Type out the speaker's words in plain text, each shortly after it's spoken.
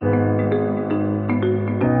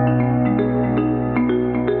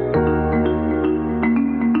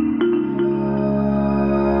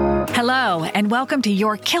welcome to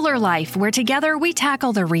Your Killer Life, where together we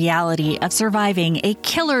tackle the reality of surviving a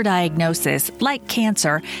killer diagnosis like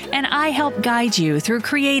cancer, and I help guide you through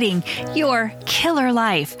creating your killer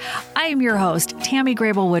life. I am your host, Tammy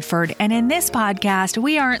Grable-Woodford, and in this podcast,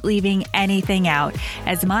 we aren't leaving anything out,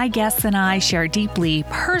 as my guests and I share deeply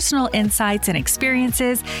personal insights and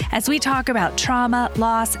experiences as we talk about trauma,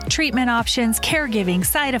 loss, treatment options, caregiving,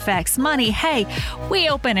 side effects, money. Hey, we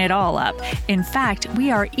open it all up. In fact, we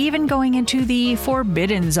are even going into the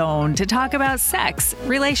forbidden zone to talk about sex,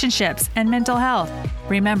 relationships, and mental health.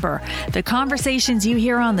 Remember, the conversations you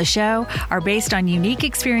hear on the show are based on unique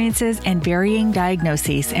experiences and varying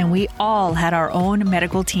diagnoses, and we all had our own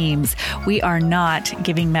medical teams. We are not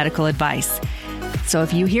giving medical advice. So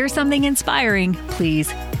if you hear something inspiring,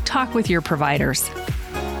 please talk with your providers.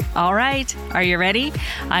 All right, are you ready?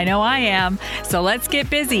 I know I am. So let's get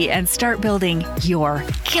busy and start building your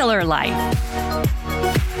killer life.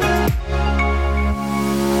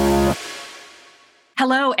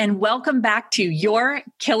 Hello, and welcome back to Your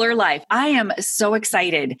Killer Life. I am so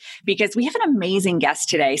excited because we have an amazing guest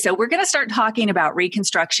today. So we're going to start talking about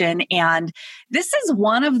reconstruction. And this is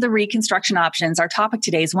one of the reconstruction options. Our topic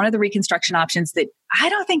today is one of the reconstruction options that I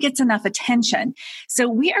don't think gets enough attention. So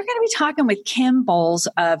we are going to be talking with Kim Bowles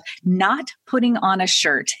of Not Putting on a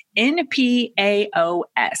Shirt, NPAOS.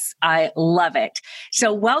 I love it.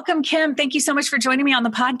 So welcome, Kim. Thank you so much for joining me on the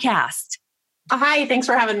podcast. Hi, thanks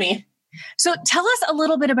for having me. So tell us a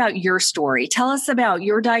little bit about your story. Tell us about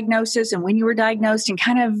your diagnosis and when you were diagnosed, and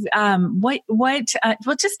kind of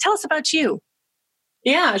just tell us about you.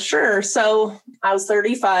 Yeah, sure. So I was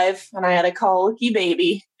 35 and I had a colicky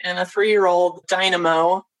baby and a 3-year-old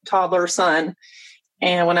dynamo toddler son.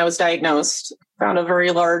 And when I was diagnosed, found a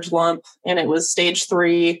very large lump, and it was stage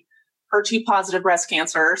 3 HER2 positive breast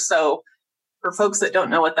cancer. So for folks that don't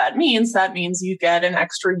know what that means you get an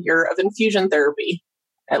extra year of infusion therapy,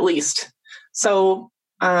 at least. So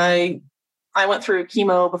I went through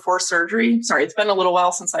chemo before surgery. Sorry, it's been a little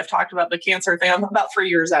while since I've talked about the cancer thing. I'm about 3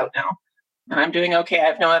 years out now, and I'm doing okay. I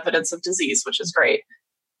have no evidence of disease, which is great.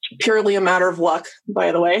 Purely a matter of luck,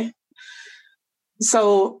 by the way.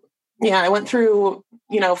 So yeah, I went through,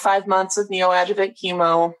 5 months of neoadjuvant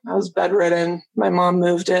chemo. I was bedridden. My mom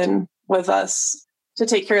moved in with us to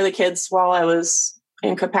take care of the kids while I was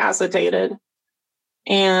incapacitated.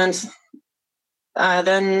 And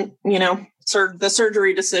then, the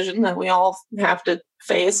surgery decision that we all have to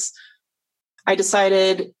face, I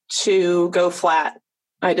decided to go flat.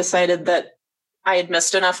 I decided that I had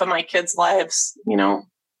missed enough of my kids' lives,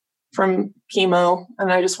 from chemo,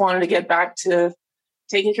 and I just wanted to get back to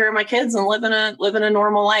taking care of my kids and living a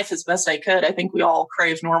normal life as best I could. I think we all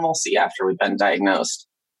crave normalcy after we've been diagnosed.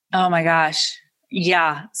 Oh my gosh.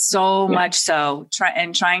 Yeah, so much so.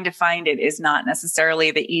 Trying to find it is not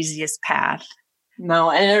necessarily the easiest path.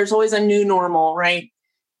 No, and there's always a new normal, right?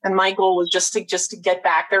 And my goal was just to get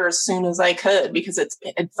back there as soon as I could, because it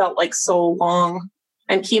felt like so long.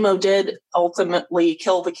 And chemo did ultimately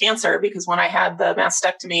kill the cancer, because when I had the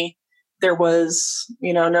mastectomy, there was,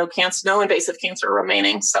 no cancer, no invasive cancer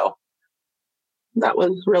remaining. So that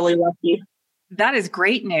was really lucky. That is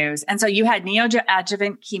great news. And so you had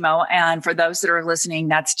neoadjuvant chemo. And for those that are listening,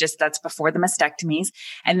 that's before the mastectomies.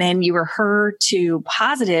 And then you were HER2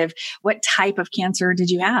 positive. What type of cancer did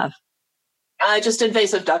you have? Just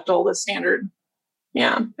invasive ductal, the standard.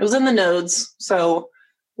 Yeah, it was in the nodes. So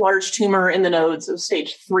large tumor in the nodes. It was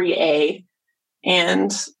stage 3A.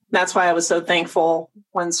 And that's why I was so thankful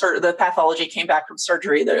when the pathology came back from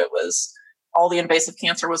surgery that it was all the invasive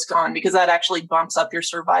cancer was gone, because that actually bumps up your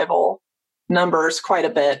survival numbers quite a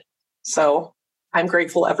bit. So I'm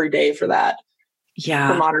grateful every day for that. Yeah.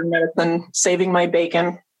 For modern medicine, saving my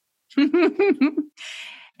bacon.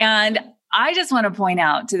 And I just want to point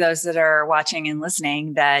out to those that are watching and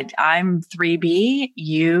listening that I'm 3B.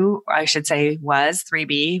 Was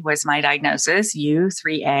 3B was my diagnosis, you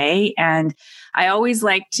 3A. And I always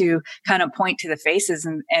like to kind of point to the faces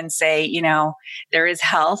and say, there is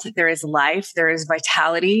health, there is life, there is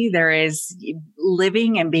vitality, there is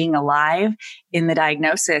living and being alive in the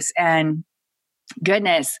diagnosis. And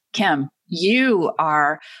goodness, Kim, you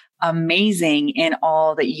are amazing in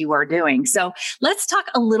all that you are doing. So let's talk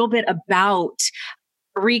a little bit about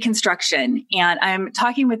reconstruction. And I'm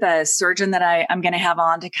talking with a surgeon that I'm going to have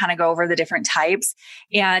on to kind of go over the different types.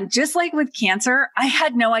 And just like with cancer, I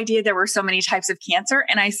had no idea there were so many types of cancer.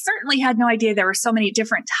 And I certainly had no idea there were so many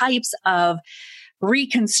different types of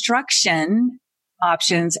reconstruction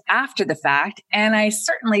options after the fact. And I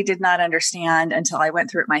certainly did not understand until I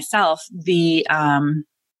went through it myself, the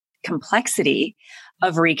complexity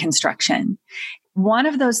of reconstruction. one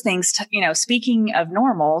of those things, speaking of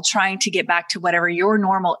normal, trying to get back to whatever your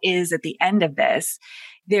normal is at the end of this,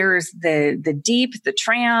 there's the DEEP, the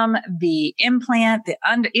tram, the implant,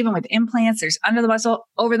 even with implants, there's under the muscle,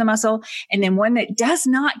 over the muscle. And then one that does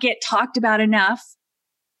not get talked about enough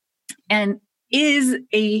and is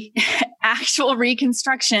a actual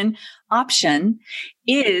reconstruction option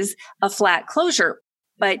is a flat closure.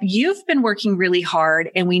 But you've been working really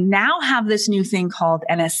hard, and we now have this new thing called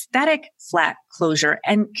an aesthetic flat closure.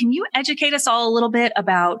 And can you educate us all a little bit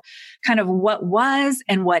about kind of what was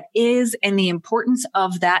and what is and the importance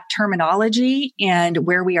of that terminology and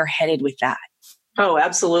where we are headed with that? Oh,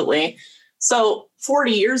 absolutely. So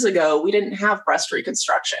 40 years ago, we didn't have breast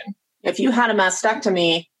reconstruction. If you had a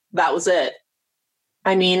mastectomy, that was it.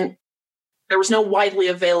 I mean, there was no widely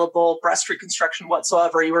available breast reconstruction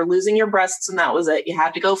whatsoever. You were losing your breasts and that was it. You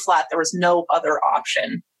had to go flat. There was no other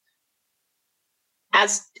option.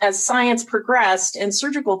 As science progressed and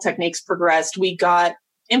surgical techniques progressed, we got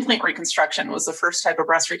implant reconstruction was the first type of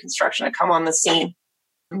breast reconstruction to come on the scene.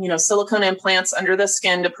 Silicone implants under the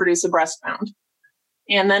skin to produce a breast mound.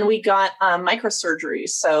 And then we got microsurgery.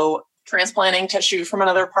 So transplanting tissue from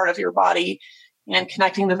another part of your body and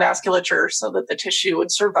connecting the vasculature so that the tissue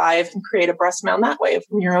would survive and create a breast mound that way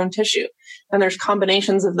from your own tissue. And there's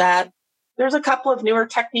combinations of that. There's a couple of newer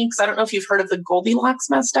techniques. I don't know if you've heard of the Goldilocks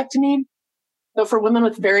mastectomy. So for women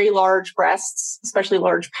with very large breasts, especially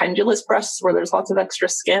large pendulous breasts where there's lots of extra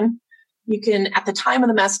skin, you can, at the time of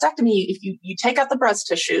the mastectomy, if you take out the breast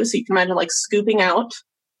tissue, so you can imagine like scooping out,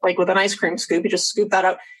 like with an ice cream scoop, you just scoop that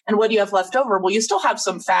out. And what do you have left over? Well, you still have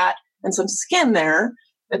some fat and some skin there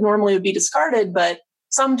that normally would be discarded, but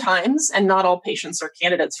sometimes, and not all patients are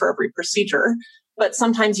candidates for every procedure, but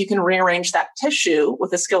sometimes you can rearrange that tissue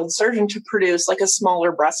with a skilled surgeon to produce like a smaller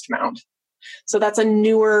breast mound. So that's a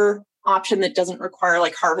newer option that doesn't require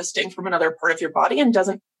like harvesting from another part of your body and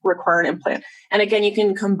doesn't require an implant. And again, you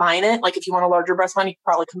can combine it. Like if you want a larger breast mound, you can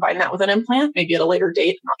probably combine that with an implant, maybe at a later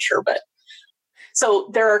date. I'm not sure, but so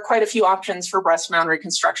there are quite a few options for breast mound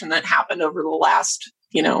reconstruction that happened over the last,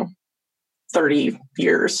 30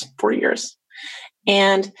 years, 40 years.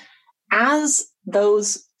 And as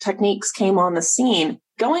those techniques came on the scene,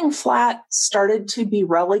 going flat started to be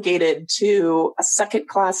relegated to a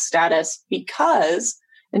second-class status because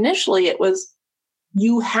initially it was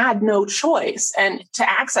you had no choice. And to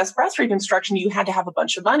access breast reconstruction, you had to have a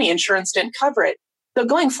bunch of money. Insurance didn't cover it. So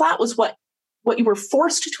going flat was what you were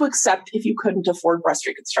forced to accept if you couldn't afford breast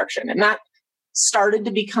reconstruction. And that started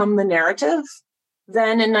to become the narrative.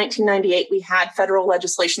 Then in 1998, we had federal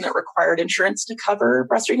legislation that required insurance to cover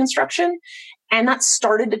breast reconstruction. And that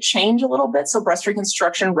started to change a little bit. So breast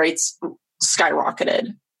reconstruction rates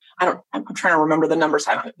skyrocketed. I'm trying to remember the numbers.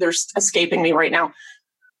 They're escaping me right now.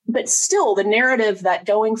 But still, the narrative that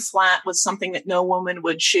going flat was something that no woman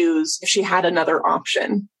would choose if she had another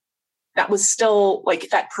option, that was still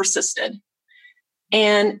like that persisted.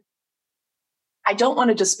 And I don't want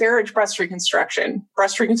to disparage breast reconstruction.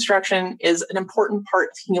 Breast reconstruction is an important part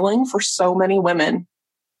of healing for so many women.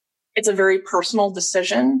 It's a very personal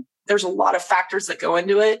decision. There's a lot of factors that go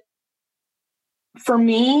into it. For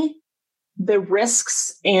me, the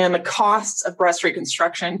risks and the costs of breast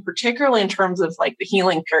reconstruction, particularly in terms of like the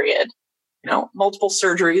healing period, multiple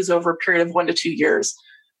surgeries over a period of 1 to 2 years,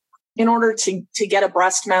 in order to get a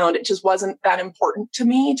breast mound, it just wasn't that important to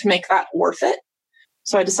me to make that worth it.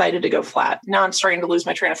 So I decided to go flat. Now I'm starting to lose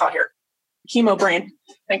my train of thought here. Chemo brain.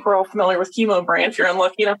 I think we're all familiar with chemo brain. If you're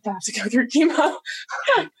unlucky enough to have to go through chemo.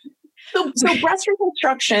 So breast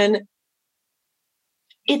reconstruction,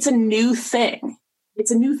 it's a new thing. It's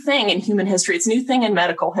a new thing in human history. It's a new thing in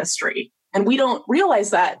medical history. And we don't realize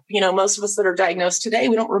that, most of us that are diagnosed today,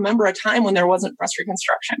 we don't remember a time when there wasn't breast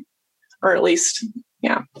reconstruction, or at least,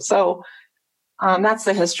 yeah. So that's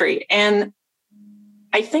the history. And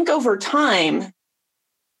I think over time,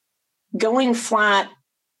 going flat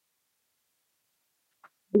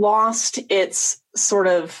lost its sort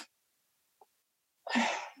of,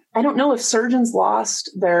 I don't know if surgeons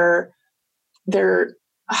lost their,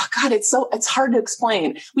 oh God, it's hard to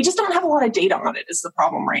explain. We just don't have a lot of data on it is the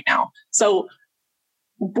problem right now. So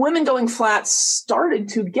women going flat started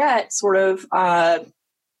to get sort of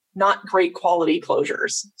not great quality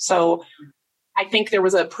closures. So I think there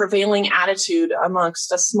was a prevailing attitude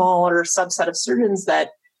amongst a smaller subset of surgeons that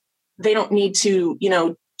they don't need to,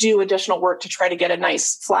 do additional work to try to get a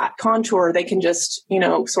nice flat contour. They can just,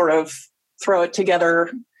 sort of throw it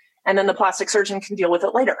together and then the plastic surgeon can deal with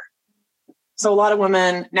it later. So a lot of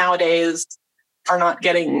women nowadays are not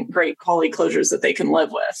getting great quality closures that they can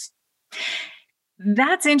live with.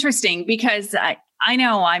 That's interesting because I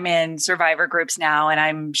know I'm in survivor groups now, and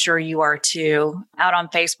I'm sure you are too, out on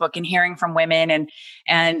Facebook and hearing from women and,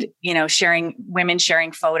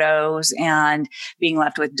 sharing photos and being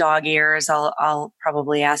left with dog ears. I'll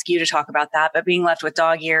probably ask you to talk about that, but being left with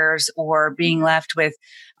dog ears or being left with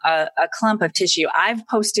a clump of tissue. I've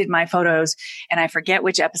posted my photos and I forget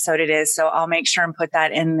which episode it is, so I'll make sure and put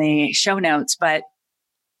that in the show notes, but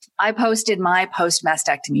I posted my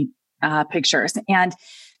post-mastectomy pictures, and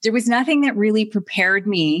there was nothing that really prepared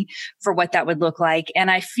me for what that would look like. And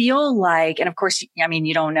I feel like, and of course, I mean,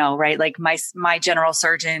 you don't know, right? Like my general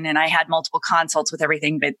surgeon, and I had multiple consults with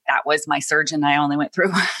everything, but that was my surgeon. I only went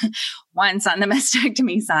through once on the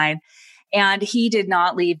mastectomy side. And he did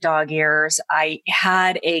not leave dog ears. I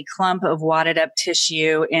had a clump of wadded up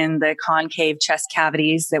tissue in the concave chest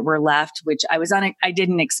cavities that were left, which I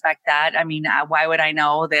didn't expect that. I mean, why would I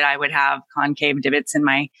know that I would have concave divots in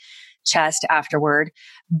my chest afterward?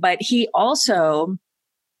 But he also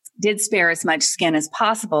did spare as much skin as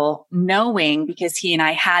possible, knowing, because he and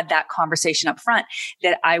I had that conversation up front,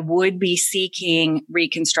 that I would be seeking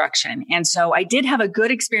reconstruction. And so I did have a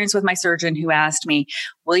good experience with my surgeon, who asked me,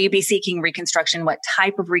 will you be seeking reconstruction? What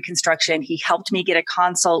type of reconstruction? He helped me get a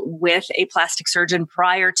consult with a plastic surgeon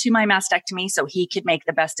prior to my mastectomy so he could make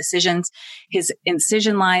the best decisions. His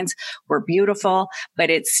incision lines were beautiful,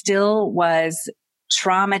 but it still was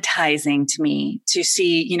traumatizing to me to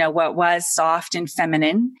see, what was soft and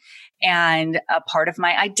feminine and a part of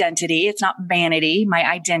my identity. It's not vanity, my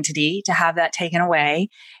identity, to have that taken away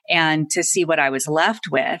and to see what I was left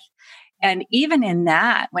with. And even in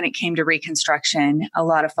that, when it came to reconstruction, a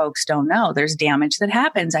lot of folks don't know there's damage that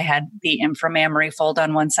happens. I had the inframammary fold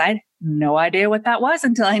on one side. No idea what that was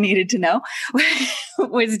until I needed to know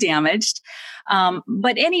was damaged.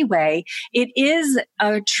 But anyway, it is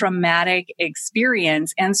a traumatic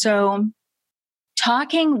experience. And so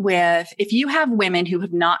if you have women who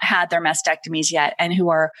have not had their mastectomies yet and who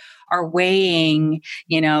are weighing,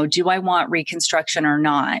 do I want reconstruction or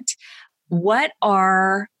not? What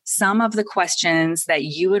are some of the questions that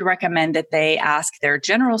you would recommend that they ask their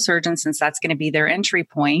general surgeon, since that's going to be their entry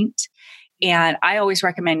point? And I always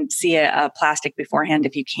recommend see a plastic beforehand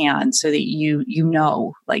if you can, so that you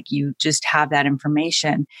just have that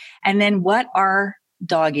information. And then what are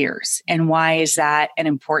dog ears and why is that an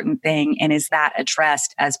important thing? And is that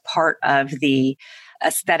addressed as part of the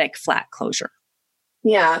aesthetic flat closure?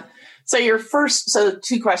 Yeah. So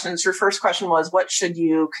two questions. Your first question was, what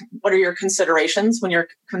are your considerations when you're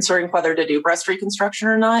considering whether to do breast reconstruction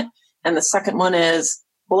or not? And the second one is,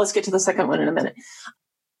 well, let's get to the second one in a minute.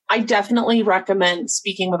 I definitely recommend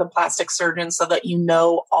speaking with a plastic surgeon so that you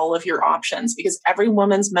know all of your options, because every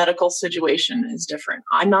woman's medical situation is different.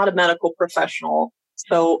 I'm not a medical professional,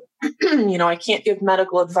 so, I can't give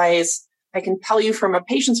medical advice. I can tell you from a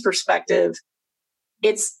patient's perspective,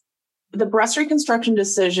 it's the breast reconstruction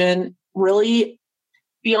decision really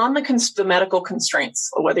beyond the medical constraints,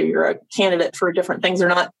 whether you're a candidate for different things or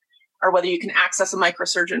not, or whether you can access a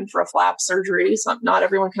microsurgeon for a flap surgery. So not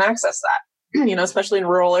everyone can access that, especially in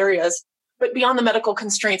rural areas. But beyond the medical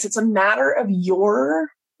constraints, it's a matter of your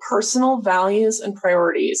personal values and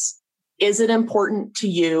priorities. Is it important to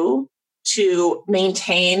you to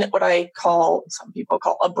maintain what some people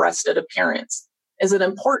call a breasted appearance? Is it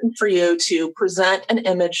important for you to present an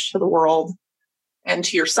image to the world and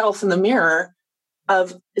to yourself in the mirror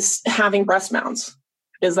of having breast mounds?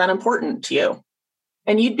 Is that important to you?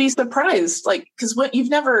 And you'd be surprised, because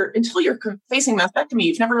until you're facing mastectomy,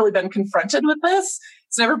 you've never really been confronted with this.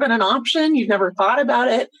 It's never been an option. You've never thought about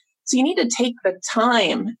it. So you need to take the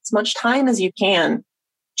time, as much time as you can,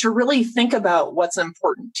 to really think about what's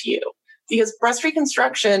important to you. Because breast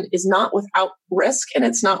reconstruction is not without risk and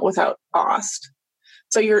it's not without cost.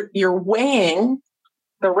 So you're weighing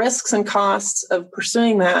the risks and costs of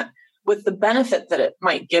pursuing that with the benefit that it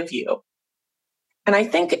might give you. And I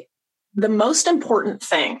think the most important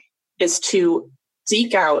thing is to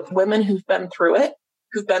seek out women who've been through it,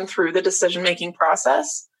 who've been through the decision-making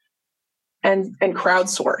process, and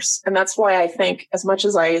crowdsource. And that's why I think, as much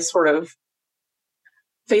as I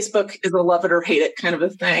Facebook is a love it or hate it kind of a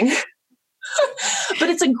thing, but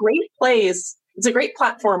it's a great place. It's a great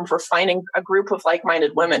platform for finding a group of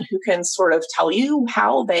like-minded women who can sort of tell you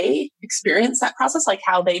how they experienced that process, like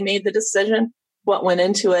how they made the decision, what went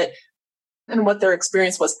into it, and what their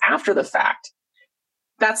experience was after the fact.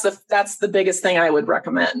 That's the biggest thing I would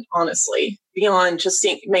recommend, honestly, beyond just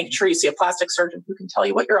make sure you see a plastic surgeon who can tell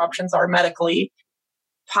you what your options are medically,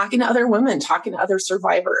 talking to other women, talking to other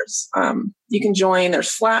survivors. You can join,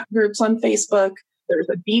 there's flap groups on Facebook. There's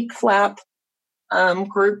a deep flap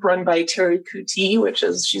group run by Terry Kuti,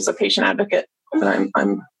 she's a patient advocate that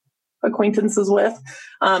I'm acquaintances with.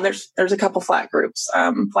 There's a couple flat groups,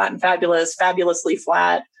 Flat and Fabulous, Fabulously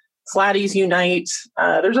Flat, Flatties Unite.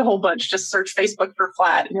 There's a whole bunch. Just search Facebook for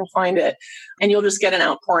flat and you'll find it. And you'll just get an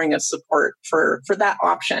outpouring of support for that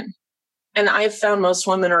option. And I've found most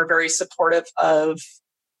women are very supportive of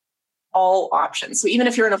all options. So even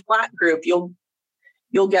if you're in a flat group,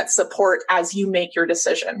 you'll get support as you make your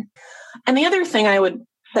decision. And the other thing I would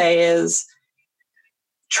say is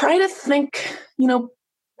try to think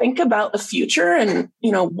about the future and,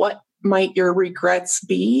 what might your regrets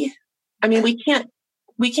be? I mean, we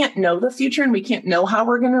can't know the future and we can't know how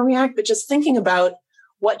we're going to react, but just thinking about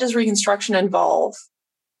what does reconstruction involve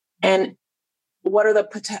and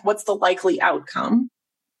what's the likely outcome?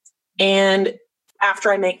 And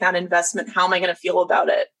after I make that investment, how am I going to feel about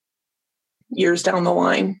it years down the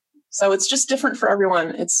line? So it's just different for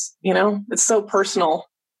everyone. It's so personal.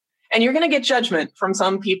 And you're going to get judgment from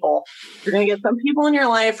some people. You're going to get some people in your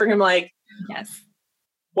life who are going to be like, yes,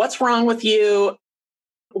 what's wrong with you?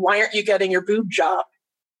 Why aren't you getting your boob job?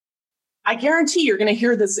 I guarantee you're going to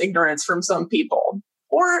hear this ignorance from some people.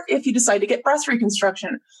 Or if you decide to get breast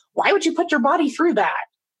reconstruction, why would you put your body through that?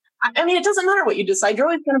 I mean, it doesn't matter what you decide. You're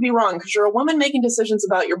always going to be wrong because you're a woman making decisions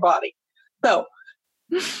about your body. So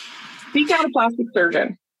seek out a plastic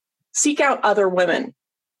surgeon. Seek out other women.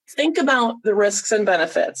 Think about the risks and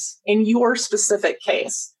benefits in your specific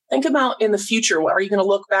case. Think about in the future, what are you going to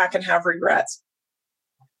look back and have regrets?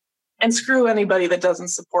 And screw anybody that doesn't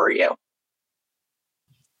support you.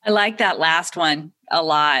 I like that last one a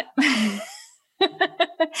lot. And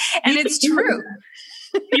it's true.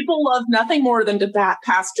 People love nothing more than to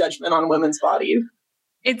pass judgment on women's bodies.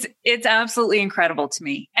 It's absolutely incredible to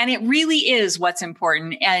me. And it really is what's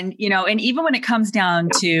important. And, and even when it comes down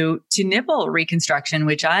to nipple reconstruction,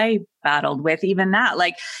 which I battled with, even that,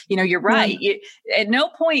 you're right. At no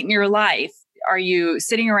point in your life are you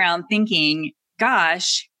sitting around thinking,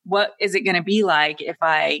 gosh, what is it going to be like if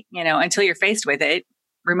I, until you're faced with it,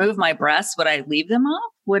 remove my breasts? Would I leave them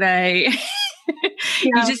off? Would I,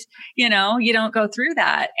 you just, you don't go through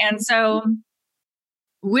that. And so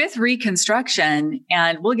with reconstruction,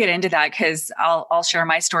 and we'll get into that because I'll share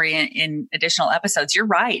my story in additional episodes. You're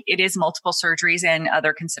right. It is multiple surgeries and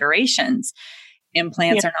other considerations.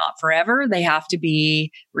 Implants are not forever. They have to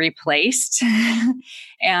be replaced.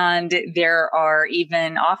 And there are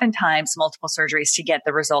even oftentimes multiple surgeries to get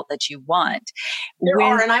the result that you want. There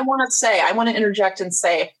are. And I want to interject and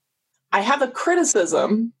say, I have a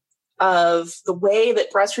criticism of the way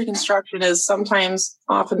that breast reconstruction is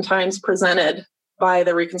oftentimes presented by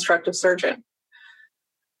the reconstructive surgeon.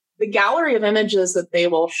 The gallery of images that they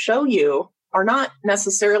will show you are not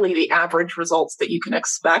necessarily the average results that you can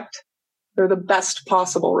expect. They're the best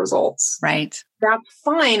possible results. Right. That's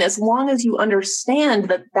fine as long as you understand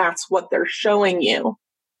that that's what they're showing you.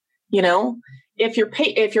 If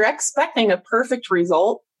you're expecting a perfect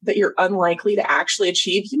result that you're unlikely to actually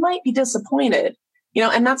achieve, you might be disappointed.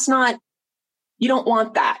 And that's not, you don't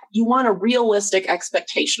want that. You want a realistic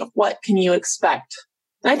expectation of what can you expect.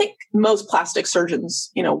 And I think most plastic surgeons,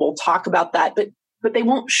 will talk about that, but they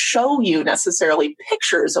won't show you necessarily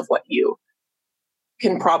pictures of what you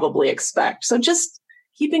can probably expect. So just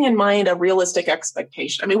keeping in mind a realistic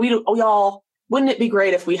expectation. I mean, we all, wouldn't it be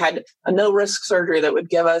great if we had a no risk surgery that would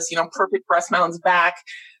give us, perfect breast mounds back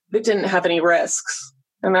that didn't have any risks?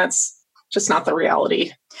 And that's just not the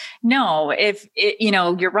reality. No,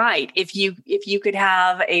 you're right. If you could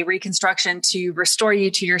have a reconstruction to restore you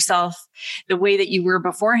to yourself the way that you were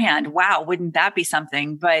beforehand, wow, wouldn't that be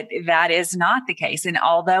something? But that is not the case. And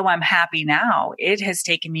although I'm happy now, it has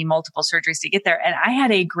taken me multiple surgeries to get there. And I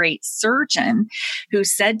had a great surgeon who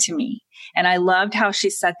said to me, and I loved how she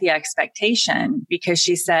set the expectation, because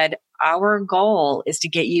she said, our goal is to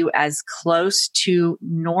get you as close to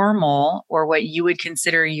normal, or what you would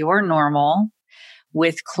consider your normal,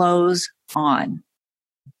 with clothes on.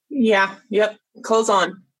 Yeah. Yep. Clothes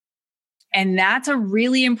on. And that's a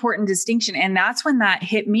really important distinction. And that's when that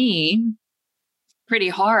hit me pretty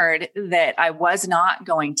hard, that I was not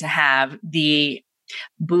going to have the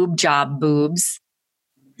boob job boobs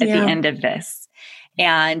at the end of this.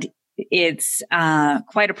 And it's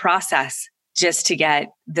quite a process just to get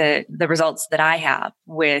the results that I have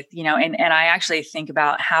with, and I actually think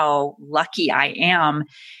about how lucky I am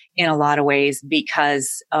in a lot of ways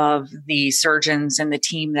because of the surgeons and the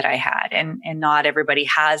team that I had. And not everybody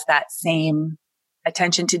has that same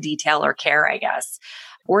attention to detail or care, I guess,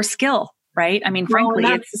 or skill, right? I mean, frankly,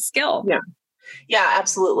 it's a skill. Yeah. Yeah,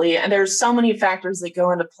 absolutely. And there's so many factors that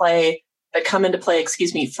come into play,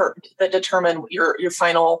 that determine your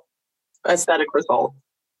final aesthetic result.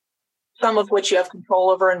 some of which you have control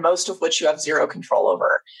over and most of which you have zero control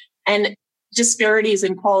over. And disparities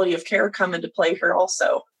in quality of care come into play here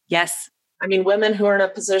also. Yes. I mean, women who are in a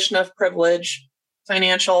position of privilege,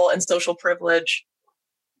 financial and social privilege,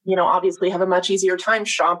 obviously have a much easier time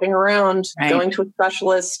shopping around, right. Going to a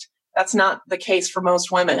specialist. That's not the case for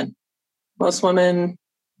most women. Most women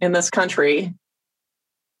in this country,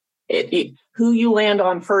 who you land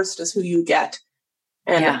on first is who you get.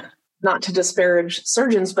 And not to disparage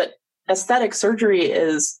surgeons, but aesthetic surgery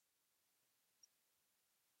is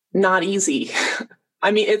not easy.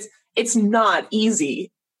 I mean, it's not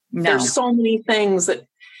easy. No. There's so many things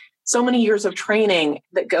so many years of training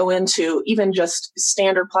that go into even just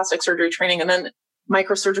standard plastic surgery training and then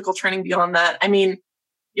microsurgical training beyond that. I mean,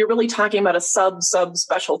 you're really talking about a sub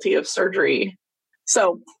specialty of surgery.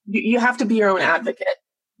 So you have to be your own advocate.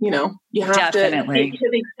 You have Definitely. to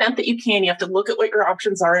the extent that you can, you have to look at what your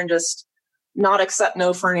options are and just not accept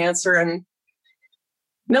no for an answer. And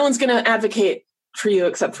no one's going to advocate for you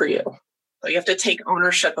except for you. So you have to take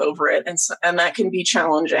ownership over it. And that can be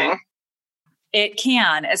challenging. It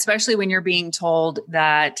can, especially when you're being told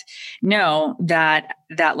that, no, that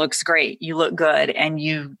looks great. You look good and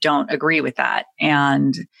you don't agree with that.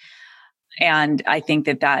 And I think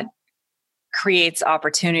that creates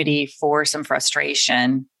opportunity for some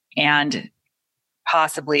frustration and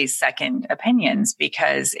possibly second opinions,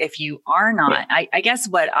 because if you are not, I guess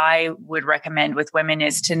what I would recommend with women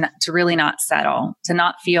is to really not settle, to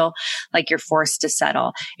not feel like you're forced to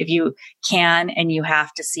settle. If you can and you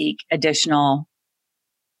have to seek additional,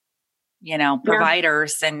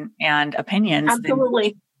 providers and opinions,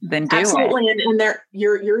 absolutely, then do absolutely. it. And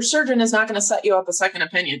your surgeon is not going to set you up a second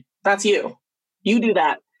opinion. That's you. You do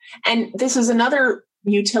that. And this is another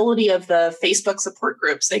utility of the Facebook support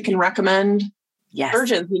groups. They can recommend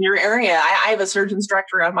surgeons in your area. I have a surgeon's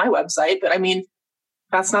directory on my website, but I mean,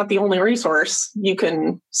 that's not the only resource. You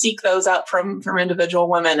can seek those out from individual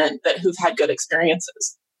women who've had good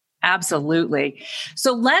experiences. Absolutely.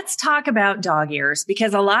 So let's talk about dog ears,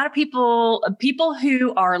 because a lot of people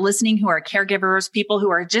who are listening, who are caregivers, people who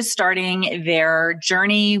are just starting their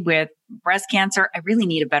journey with breast cancer. I really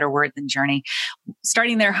need a better word than journey.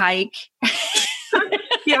 Starting their hike.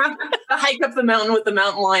 Yeah. The hike up the mountain with the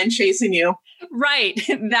mountain lion chasing you. Right.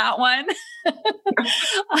 That one.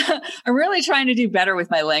 I'm really trying to do better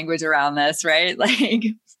with my language around this, right? Like,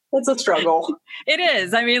 it's a struggle. It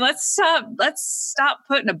is. I mean, let's stop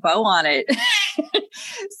putting a bow on it.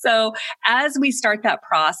 So as we start that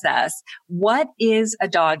process, what is a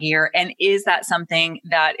dog ear? And is that something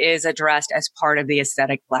that is addressed as part of the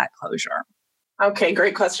aesthetic flat closure? Okay,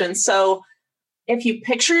 great question. So if you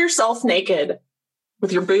picture yourself naked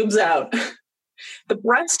with your boobs out, the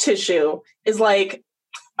breast tissue is like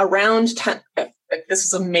around 10. This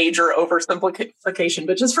is a major oversimplification,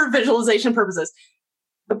 but just for visualization purposes,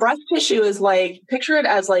 the breast tissue is like, picture it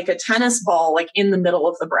as like a tennis ball, like in the middle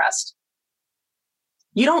of the breast.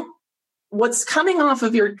 What's coming off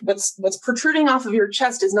of what's protruding off of your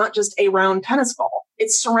chest is not just a round tennis ball.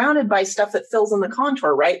 It's surrounded by stuff that fills in the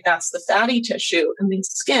contour, right? That's the fatty tissue and the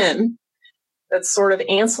skin that's sort of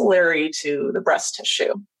ancillary to the breast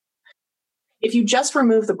tissue. If you just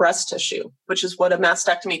remove the breast tissue, which is what a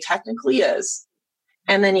mastectomy technically is,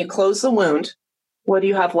 and then you close the wound, what do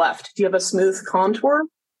you have left? Do you have a smooth contour?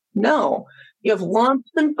 No. You have lumps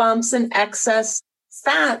and bumps and excess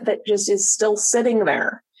fat that just is still sitting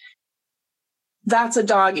there. That's a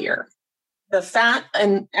dog ear. The fat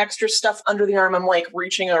and extra stuff under the arm, I'm like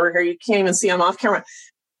reaching over here. You can't even see, I'm off camera.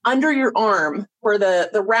 Under your arm, where the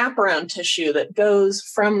wraparound tissue that goes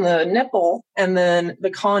from the nipple and then the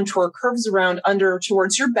contour curves around under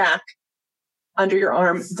towards your back, under your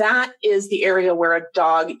arm, that is the area where a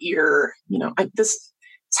dog ear,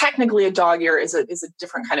 technically a dog ear is a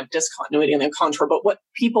different kind of discontinuity in the contour, but what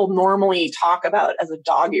people normally talk about as a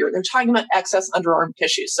dog ear, they're talking about excess underarm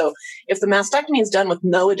tissue. So if the mastectomy is done with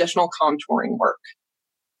no additional contouring work,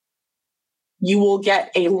 you will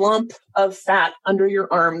get a lump of fat under your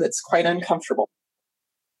arm that's quite uncomfortable.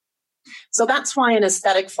 So that's why an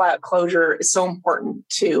aesthetic flat closure is so important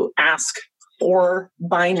to ask for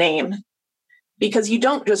by name, because you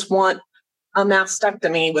don't just want a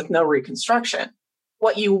mastectomy with no reconstruction.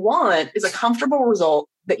 What you want is a comfortable result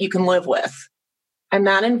that you can live with. And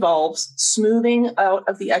that involves smoothing out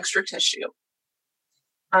of the extra tissue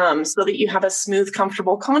so that you have a smooth,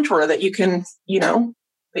 comfortable contour that you can,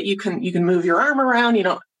 that you can move your arm around.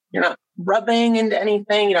 You're not rubbing into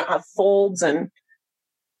anything. You don't have folds and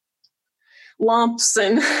lumps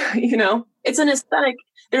and, it's an aesthetic.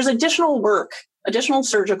 There's additional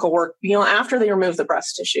surgical work, after they remove the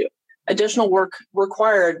breast tissue, additional work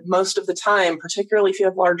required most of the time, particularly if you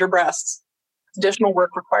have larger breasts, additional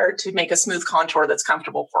work required to make a smooth contour that's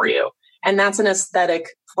comfortable for you. And that's an aesthetic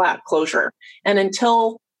flat closure. And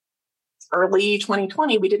until early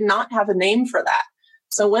 2020, we did not have a name for that.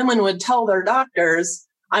 So women would tell their doctors,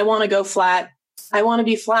 I want to go flat. I want to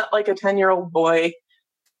be flat like a 10-year-old boy.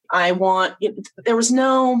 There was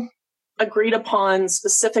no agreed upon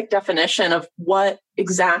specific definition of what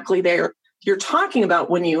exactly you're talking about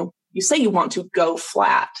when you say you want to go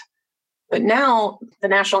flat. But now the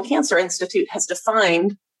National Cancer Institute has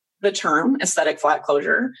defined the term aesthetic flat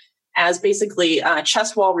closure as basically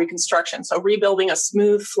chest wall reconstruction. So rebuilding a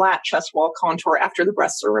smooth, flat chest wall contour after the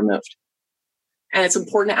breasts are removed. And it's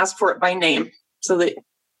important to ask for it by name so that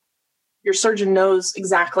your surgeon knows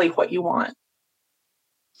exactly what you want.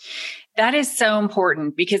 That is so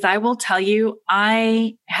important because I will tell you,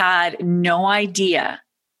 I had no idea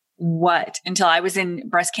until I was in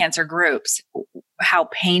breast cancer groups, how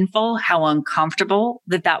painful, how uncomfortable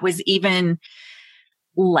that was even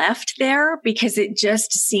left there, because it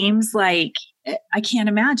just seems like I can't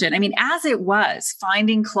imagine. I mean, as it was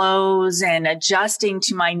finding clothes and adjusting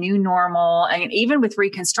to my new normal, and even with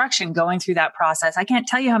reconstruction, going through that process, I can't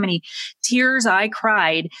tell you how many tears I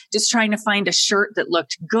cried just trying to find a shirt that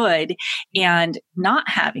looked good and not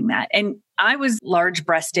having that. And I was large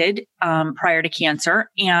breasted prior to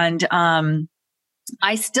cancer, and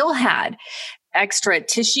I still had extra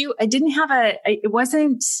tissue. I didn't have it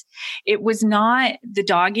was not the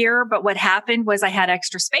dog ear, but what happened was I had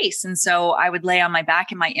extra space. And so I would lay on my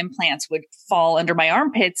back and my implants would fall under my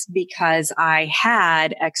armpits because I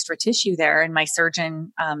had extra tissue there. And my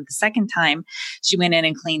surgeon, the second time, she went in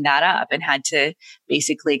and cleaned that up and had to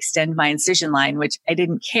basically extend my incision line, which I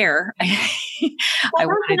didn't care. Well,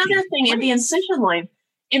 that's another thing in the incision line.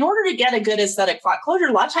 In order to get a good aesthetic flat closure,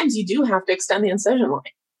 a lot of times you do have to extend the incision line.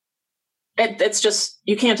 It's just,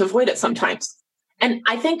 you can't avoid it sometimes. And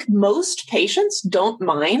I think most patients don't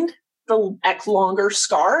mind the longer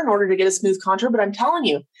scar in order to get a smooth contour. But I'm telling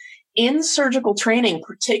you, in surgical training,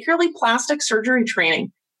 particularly plastic surgery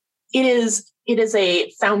training, it is a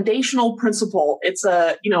foundational principle. It's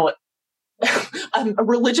a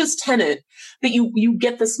religious tenet that you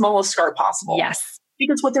get the smallest scar possible. Yes.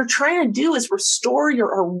 Because what they're trying to do is restore your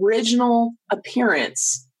original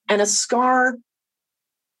appearance, and a scar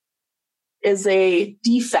is a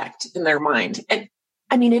defect in their mind. And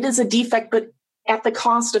I mean, it is a defect, but at the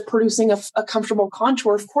cost of producing a comfortable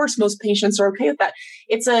contour. Of course, most patients are okay with that.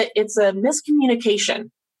 It's a miscommunication.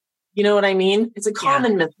 You know what I mean? It's a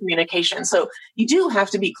common miscommunication. So you do have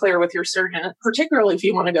to be clear with your surgeon, particularly if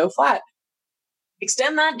you want to go flat.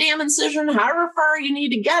 Extend that damn incision however far you need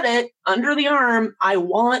to get it under the arm. I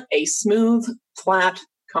want a smooth, flat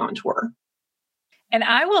contour. And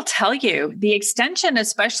I will tell you, the extension,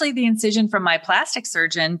 especially the incision from my plastic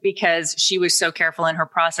surgeon, because she was so careful in her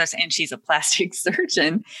process and she's a plastic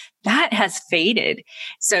surgeon, that has faded.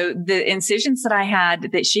 So the incisions that I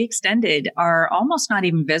had that she extended are almost not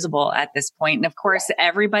even visible at this point. And of course,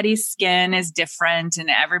 everybody's skin is different and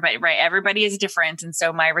everybody is different. And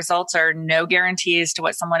so my results are no guarantees to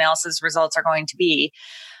what someone else's results are going to be.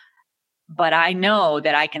 But I know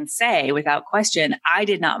that I can say without question, I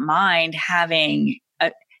did not mind having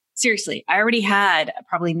seriously, I already had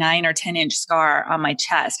probably 9 or 10 inch scar on my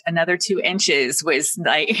chest. Another 2 inches was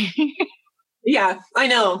like, yeah, I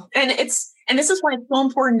know. And this is why it's so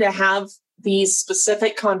important to have these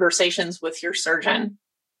specific conversations with your surgeon.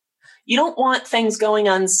 You don't want things going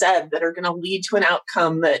unsaid that are going to lead to an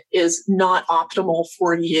outcome that is not optimal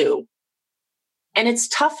for you. And it's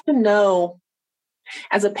tough to know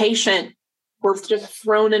as a patient. We're just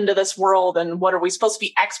thrown into this world, and what are we supposed to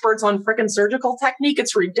be experts on freaking surgical technique?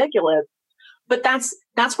 It's ridiculous. But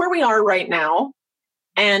that's where we are right now.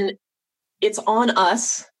 And it's on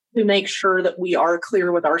us to make sure that we are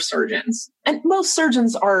clear with our surgeons. And most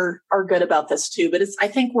surgeons are good about this too, but I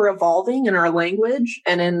think we're evolving in our language,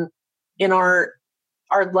 and in our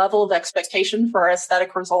level of expectation for our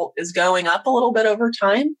aesthetic result is going up a little bit over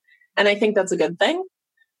time. And I think that's a good thing.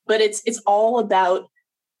 But it's all about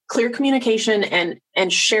clear communication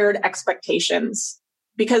and shared expectations,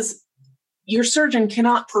 because your surgeon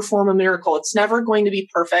cannot perform a miracle. It's never going to be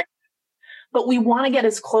perfect, but we want to get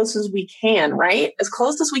as close as we can, right? As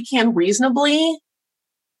close as we can reasonably,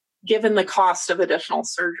 given the cost of additional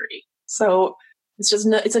surgery. So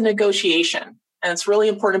it's a negotiation, and it's really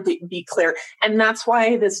important to be clear. And that's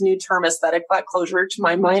why this new term aesthetic flat closure, to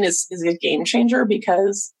my mind, is a game changer,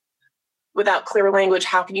 because without clear language,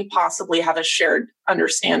 how can you possibly have a shared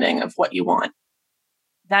understanding of what you want?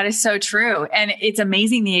 That is so true. And it's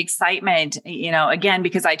amazing the excitement, again,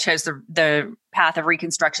 because I chose the path of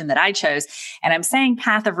reconstruction that I chose. And I'm saying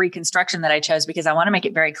path of reconstruction that I chose because I want to make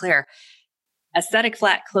it very clear. Aesthetic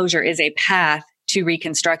flat closure is a path to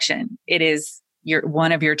reconstruction. It is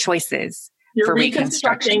one of your choices. You're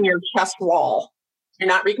reconstructing your chest wall. You're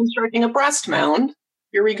not reconstructing a breast mound.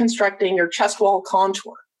 You're reconstructing your chest wall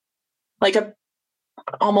contour. Like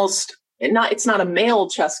it's not a male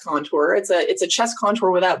chest contour. It's a chest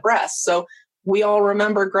contour without breasts. So we all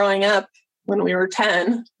remember growing up when we were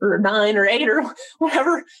 10 or 9 or 8 or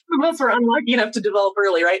whatever. Some of us were unlucky enough to develop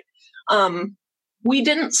early, right? We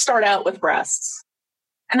didn't start out with breasts.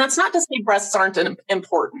 And that's not to say breasts aren't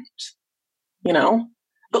important,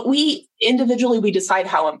 but we decide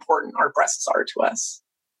how important our breasts are to us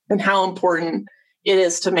and how important it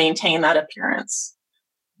is to maintain that appearance.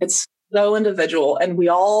 It's so individual. And we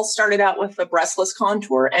all started out with the breastless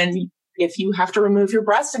contour. And if you have to remove your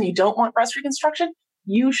breast and you don't want breast reconstruction,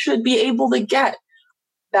 you should be able to get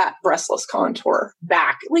that breastless contour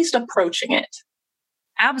back, at least approaching it.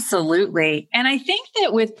 Absolutely. And I think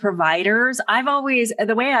that with providers,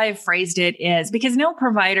 the way I've phrased it is because no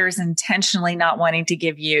provider is intentionally not wanting to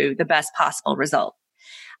give you the best possible result.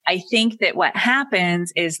 I think that what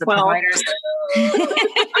happens is providers.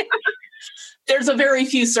 There's a very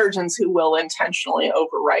few surgeons who will intentionally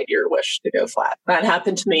override your wish to go flat. That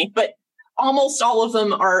happened to me, but almost all of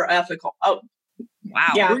them are ethical. Oh,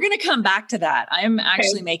 wow. Yeah. We're going to come back to that. I'm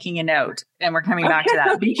actually making a note and we're coming back to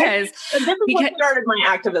that because this is what started my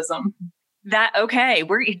activism.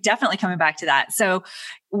 We're definitely coming back to that. So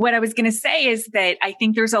what I was going to say is that I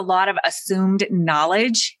think there's a lot of assumed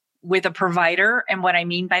knowledge with a provider. And what I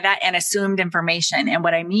mean by that, and assumed information. And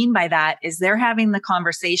what I mean by that is they're having the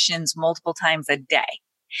conversations multiple times a day.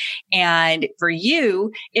 And for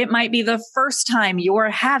you, it might be the first time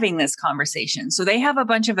you're having this conversation. So they have a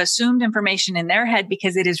bunch of assumed information in their head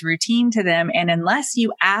because it is routine to them. And unless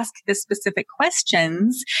you ask the specific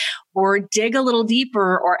questions or dig a little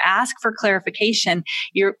deeper or ask for clarification,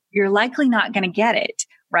 you're likely not going to get it.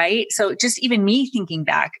 Right. So just even me thinking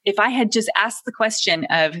back, if I had just asked the question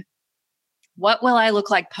of, what will I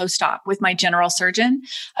look like post-op with my general surgeon?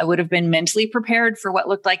 I would have been mentally prepared for what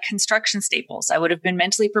looked like construction staples. I would have been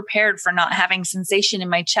mentally prepared for not having sensation in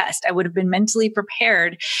my chest. I would have been mentally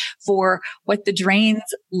prepared for what the drains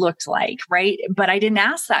looked like, right? But I didn't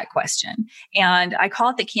ask that question. And I call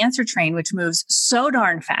it the cancer train, which moves so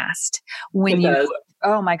darn fast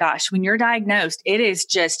oh my gosh, when you're diagnosed, it is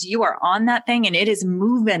just, you are on that thing and it is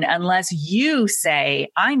moving unless you say,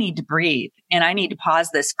 I need to breathe and I need to pause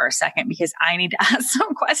this for a second because I need to ask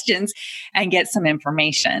some questions and get some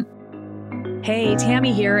information. Hey,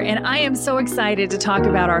 Tammy here, and I am so excited to talk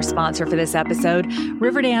about our sponsor for this episode,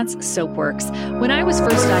 Riverdance Soapworks. When I was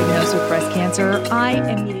first diagnosed with breast cancer, I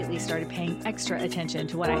immediately started paying extra attention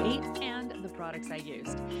to what I ate and the products I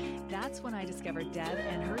used. That's when I discovered Deb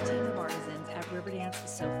and her team of artisans at Riverdance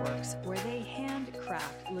Soapworks, where they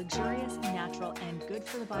handcraft luxurious, natural, and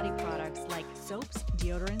good-for-the-body products like soaps,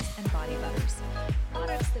 deodorants, and body butters.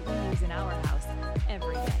 Products that we use in our house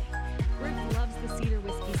every day. Griff loves the cedar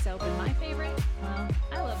whiskey soap, and my favorite, well,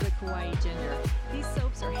 I love the Kauai ginger. These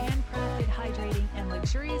soaps are handcrafted, hydrating, and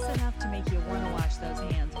luxurious enough to make you want to wash those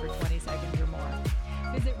hands for 20 seconds or more.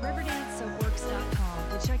 Visit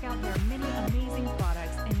RiverdanceSoapworks.com to check out their many amazing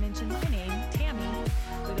products and mention my name, Tammy,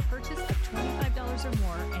 with a purchase of $25 or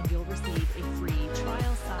more, and you'll receive a free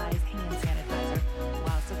trial-size hand sanitizer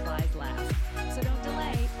while supplies last. So don't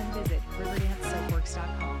delay and visit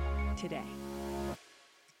RiverdanceSoapworks.com today.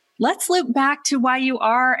 Let's loop back to why you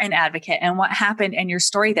are an advocate and what happened and your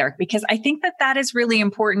story there, because I think that that is really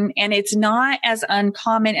important. And it's not as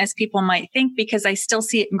uncommon as people might think, because I still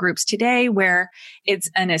see it in groups today where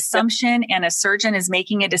it's an assumption and a surgeon is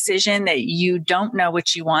making a decision that you don't know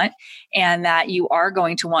what you want and that you are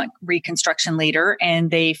going to want reconstruction later.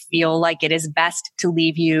 And they feel like it is best to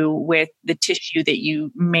leave you with the tissue that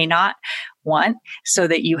you may not want so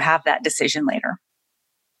that you have that decision later.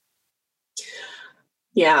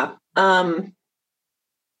 Yeah.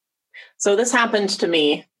 So this happened to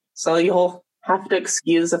me. So you'll have to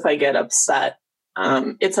excuse if I get upset.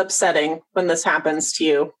 It's upsetting when this happens to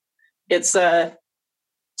you. It's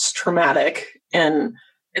traumatic, and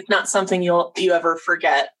it's not something you ever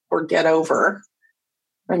forget or get over.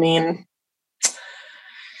 I mean,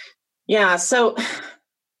 yeah. So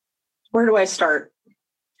where do I start?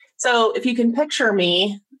 So if you can picture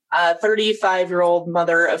me, a 35-year-old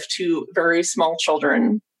mother of 2 very small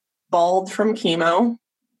children, bald from chemo,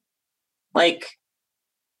 like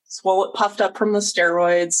swollen, puffed up from the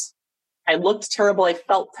steroids. I looked terrible. I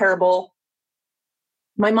felt terrible.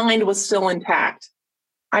 My mind was still intact.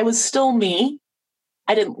 I was still me.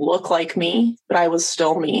 I didn't look like me, but I was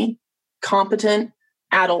still me, competent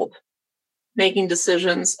adult, making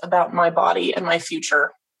decisions about my body and my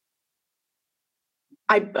future.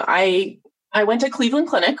 I went to Cleveland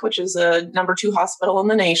Clinic, which is a number 2 hospital in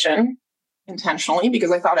the nation, intentionally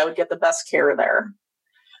because I thought I would get the best care there.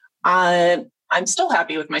 I'm still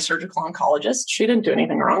happy with my surgical oncologist. She didn't do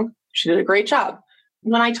anything wrong. She did a great job.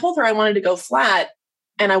 When I told her I wanted to go flat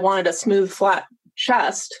and I wanted a smooth, flat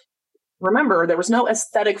chest, remember, there was no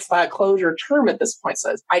aesthetic flat closure term at this point,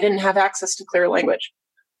 so I didn't have access to clear language.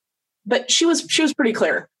 But she was pretty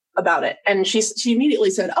clear about it. And she immediately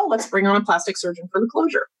said, oh, let's bring on a plastic surgeon for the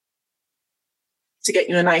closure to get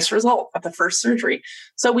you a nice result at the first surgery.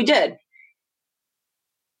 So we did.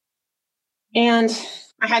 And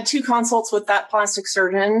I had 2 consults with that plastic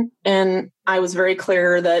surgeon, and I was very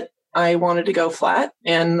clear that I wanted to go flat.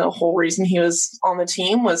 And the whole reason he was on the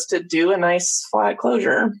team was to do a nice flat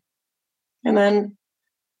closure. And then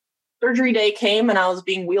surgery day came and I was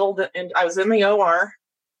being wheeled and I was in the OR.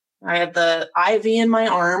 I had the IV in my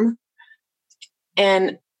arm,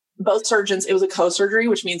 and both surgeons, it was a co-surgery,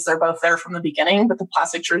 which means they're both there from the beginning, but the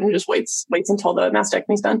plastic surgeon just waits until the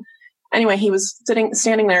mastectomy's done. Anyway, he was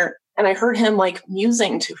standing there, and I heard him like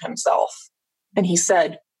musing to himself. And he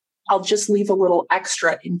said, I'll just leave a little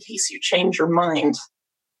extra in case you change your mind.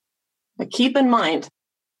 But keep in mind,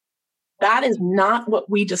 that is not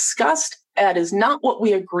what we discussed. That is not what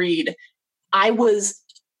we agreed. I was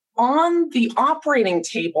on the operating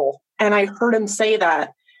table and I heard him say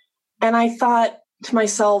that. And I thought to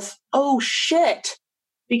myself, oh shit.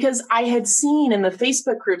 Because I had seen in the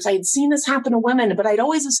Facebook groups, I had seen this happen to women, but I'd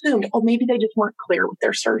always assumed, oh, maybe they just weren't clear with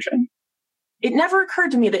their surgeon. It never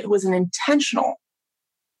occurred to me that it was an intentional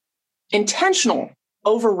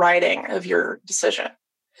overriding of your decision.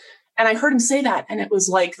 And I heard him say that, and it was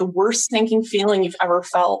like the worst stinking feeling you've ever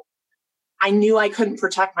felt. I knew I couldn't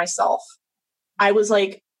protect myself. I was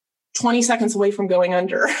like 20 seconds away from going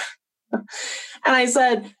under. And I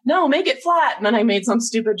said, no, make it flat. And then I made some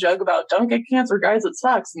stupid joke about don't get cancer, guys, it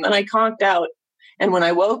sucks. And then I conked out. And when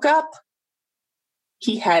I woke up,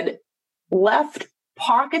 he had left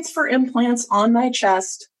pockets for implants on my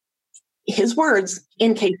chest, his words,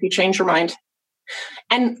 in case you change your mind.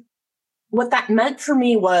 And what that meant for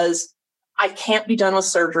me was I can't be done with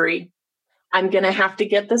surgery. I'm going to have to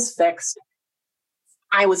get this fixed.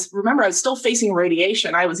 I was still facing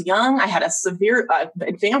radiation. I was young. I had a severe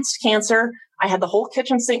advanced cancer. I had the whole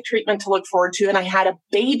kitchen sink treatment to look forward to. And I had a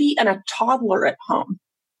baby and a toddler at home.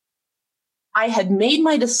 I had made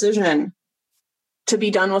my decision to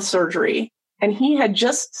be done with surgery. And he had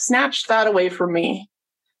just snatched that away from me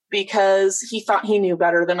because he thought he knew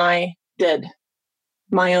better than I did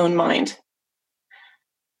my own mind.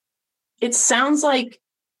 It sounds like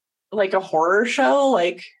a horror show.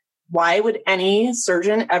 Like, why would any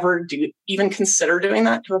surgeon ever even consider doing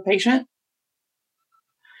that to a patient?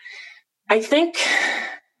 I think,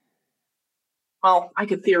 well, I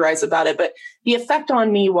could theorize about it, but the effect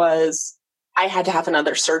on me was I had to have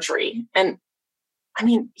another surgery. And I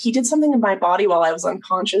mean, he did something in my body while I was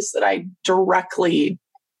unconscious that it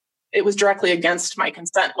was directly against my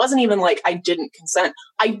consent. It wasn't even like I didn't consent.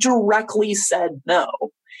 I directly said no.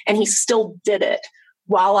 And he still did it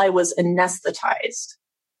while I was anesthetized.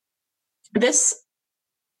 It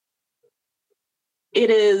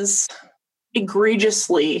is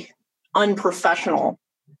egregiously unprofessional.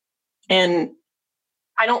 And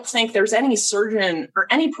I don't think there's any surgeon or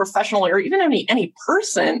any professional or even any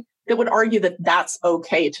person that would argue that that's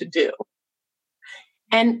okay to do.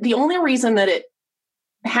 And the only reason that it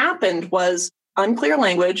happened was unclear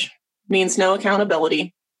language means no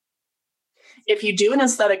accountability. If you do an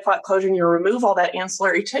aesthetic flat closure and you remove all that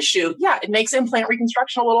ancillary tissue, yeah, it makes implant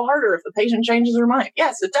reconstruction a little harder if the patient changes their mind.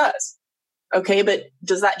 Yes, it does. Okay, but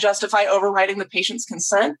does that justify overriding the patient's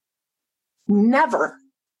consent? Never.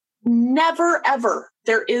 Never, ever.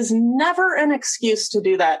 There is never an excuse to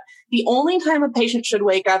do that. The only time a patient should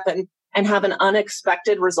wake up and have an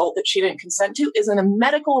unexpected result that she didn't consent to is in a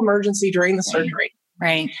medical emergency during the surgery.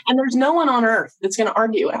 Right. And there's no one on earth that's going to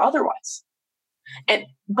argue otherwise.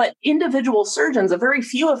 But individual surgeons, a very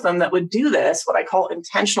few of them that would do this, what I call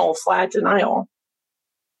intentional flat denial,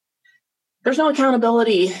 there's no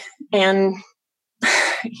accountability. And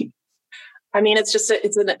I mean, it's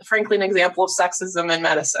frankly an example of sexism in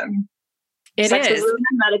medicine. Sexism in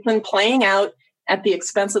medicine playing out at the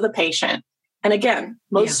expense of the patient. And again,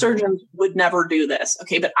 most surgeons would never do this.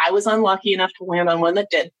 Okay, but I was unlucky enough to land on one that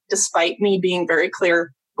did, despite me being very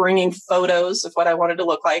clear, bringing photos of what I wanted to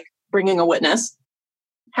look like, bringing a witness,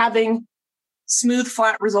 having smooth,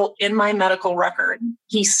 flat result in my medical record.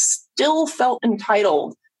 He still felt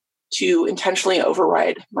entitled to intentionally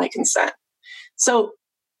override my consent. So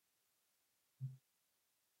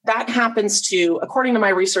that happens to, according to my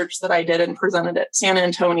research that I did and presented at San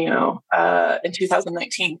Antonio in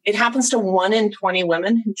 2019, it happens to 1 in 20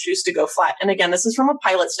 women who choose to go flat. And again, this is from a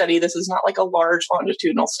pilot study. This is not like a large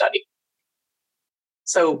longitudinal study.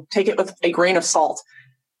 So take it with a grain of salt.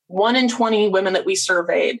 1 in 20 women that we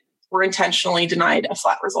surveyed were intentionally denied a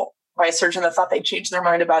flat result by a surgeon that thought they'd change their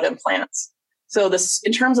mind about implants. So this,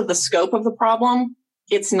 in terms of the scope of the problem,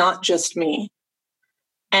 it's not just me.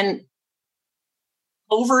 And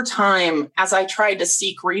over time, as I tried to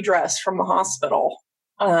seek redress from the hospital,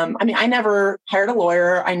 I never hired a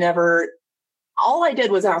lawyer. All I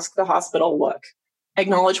did was ask the hospital, look,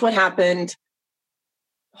 acknowledge what happened,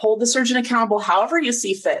 hold the surgeon accountable however you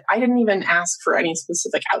see fit. I didn't even ask for any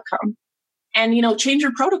specific outcome. And, change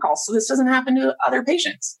your protocol so this doesn't happen to other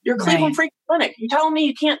patients. Your Cleveland Free Clinic, you telling me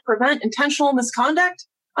you can't prevent intentional misconduct?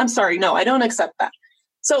 I'm sorry, no, I don't accept that.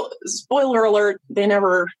 So, spoiler alert, they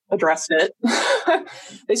never addressed it.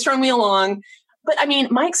 They strung me along. But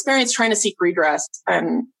my experience trying to seek redress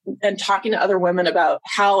and talking to other women about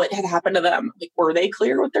how it had happened to them, like, were they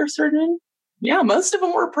clear with their surgeon? Yeah, most of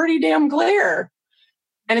them were pretty damn clear.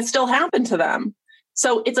 And it still happened to them.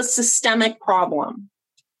 So it's a systemic problem.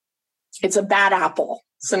 It's a bad apple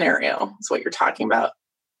scenario is what you're talking about.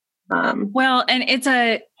 Well, and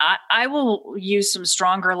I will use some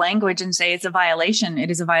stronger language and say it's a violation. It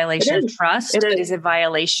is a violation of trust. It is a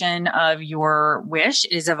violation of your wish.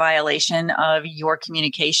 It is a violation of your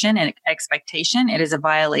communication and expectation. It is a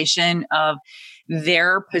violation of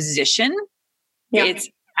their position. Yeah. It's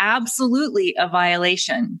absolutely a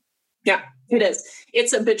violation. Yeah, it is.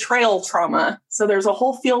 It's a betrayal trauma. So there's a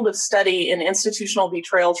whole field of study in institutional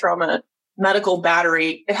betrayal trauma, medical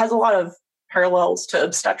battery. It has a lot of parallels to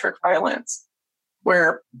obstetric violence,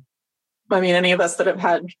 where, any of us that have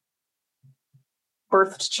had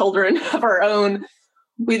birthed children of our own,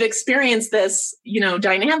 we've experienced this,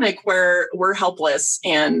 dynamic where we're helpless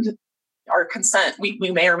and our consent, we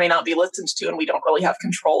may or may not be listened to, and we don't really have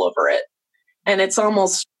control over it. And it's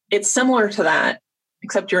similar to that,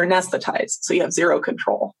 except you're anesthetized. So you have zero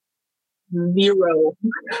control. Zero.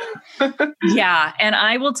 Yeah. And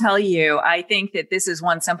I will tell you, I think that this is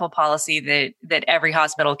one simple policy that every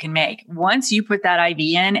hospital can make. Once you put that IV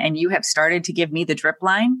in and you have started to give me the drip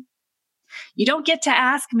line, you don't get to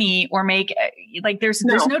ask me or make, there's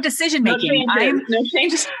no decision making. No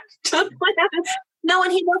changes to the plan. No,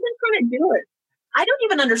 and he wasn't going to do it. I don't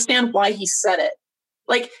even understand why he said it.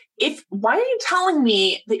 Why are you telling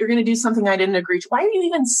me that you're going to do something I didn't agree to? Why are you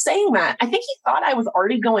even saying that? I think he thought I was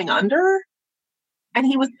already going under. And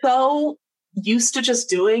he was so used to just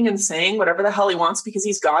doing and saying whatever the hell he wants because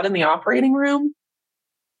he's God in the operating room.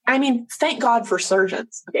 Thank God for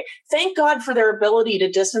surgeons. Okay. Thank God for their ability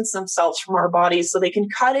to distance themselves from our bodies so they can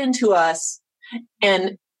cut into us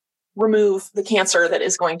and remove the cancer that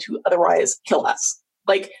is going to otherwise kill us.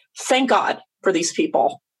 Thank God for these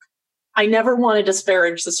people. I never want to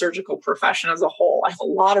disparage the surgical profession as a whole. I have a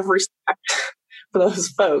lot of respect for those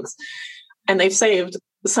folks, and they've saved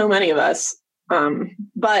so many of us.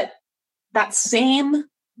 But that same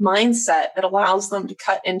mindset that allows them to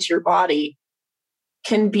cut into your body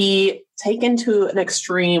can be taken to an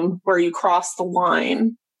extreme where you cross the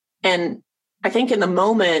line. And I think in the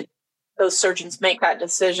moment, those surgeons make that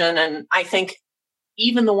decision. And I think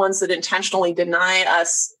even the ones that intentionally deny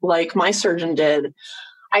us, like my surgeon did,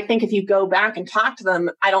 I think if you go back and talk to them,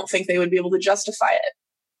 I don't think they would be able to justify it.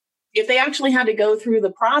 If they actually had to go through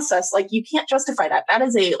the process, you can't justify that. That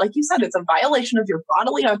is like you said, it's a violation of your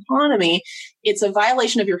bodily autonomy. It's a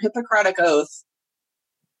violation of your Hippocratic oath.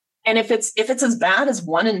 And if it's as bad as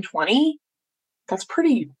 1 in 20, that's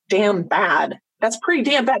pretty damn bad. Let's say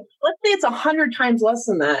it's 100 times less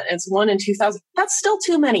than that. It's 1 in 2,000. That's still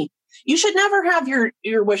too many. You should never have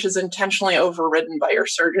your wishes intentionally overridden by your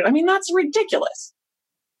surgeon. That's ridiculous.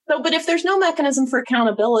 So, but if there's no mechanism for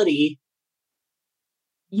accountability,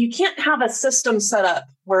 you can't have a system set up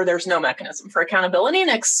where there's no mechanism for accountability and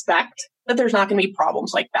expect that there's not going to be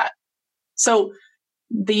problems like that. So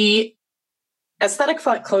the aesthetic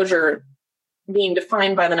flat closure being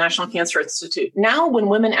defined by the National Cancer Institute, now when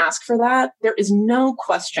women ask for that, there is no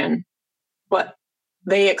question what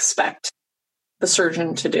they expect the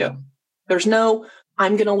surgeon to do. There's no,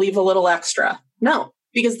 I'm going to leave a little extra. No,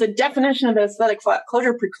 because the definition of aesthetic flat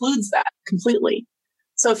closure precludes that completely.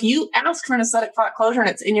 So if you ask for an aesthetic flat closure and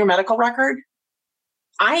it's in your medical record,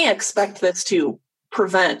 I expect this to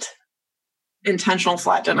prevent intentional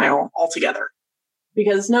flat denial altogether,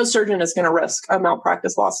 because no surgeon is going to risk a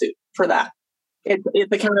malpractice lawsuit for that.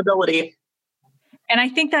 It's accountability. And I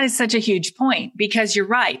think that is such a huge point because you're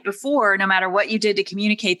right. Before, no matter what you did to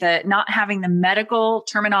communicate, that not having the medical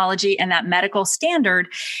terminology and that medical standard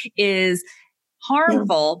is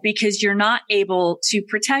harmful because you're not able to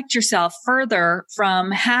protect yourself further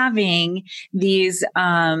from having these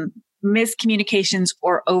miscommunications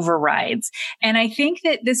or overrides. And I think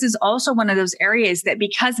that this is also one of those areas that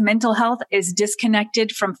because mental health is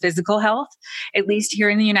disconnected from physical health, at least here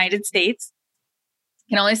in the United States,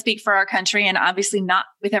 can only speak for our country and obviously not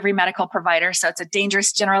with every medical provider. So it's a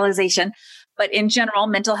dangerous generalization. But in general,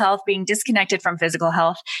 mental health being disconnected from physical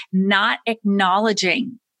health, not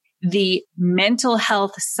acknowledging the mental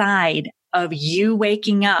health side of you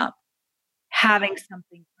waking up, having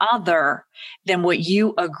something other than what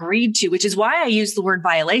you agreed to, which is why I use the word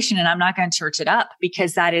violation. And I'm not going to church it up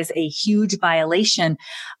because that is a huge violation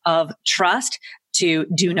of trust, to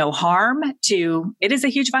do no harm, it is a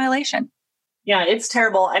huge violation. Yeah, it's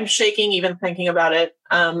terrible. I'm shaking even thinking about it.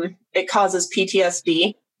 It causes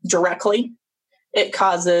PTSD directly. It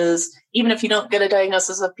causes, even if you don't get a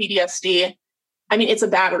diagnosis of PTSD, I mean, it's a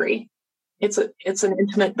battery. It's an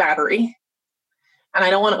intimate battery. And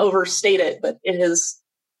I don't want to overstate it, but it is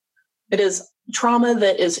trauma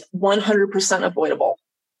that is 100% avoidable.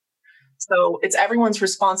 So it's everyone's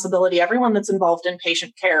responsibility, everyone that's involved in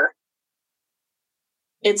patient care.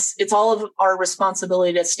 It's all of our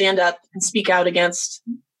responsibility to stand up and speak out against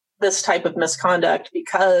this type of misconduct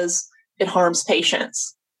because it harms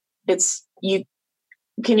patients. Can you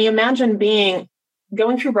imagine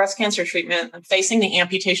going through breast cancer treatment and facing the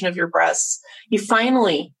amputation of your breasts? You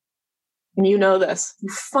finally made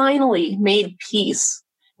peace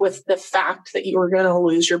with the fact that you were going to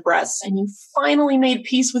lose your breasts. And you finally made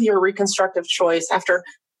peace with your reconstructive choice after,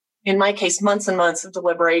 in my case, months and months of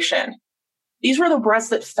deliberation. These were the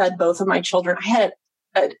breasts that fed both of my children. I had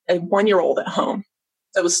a 1-year-old at home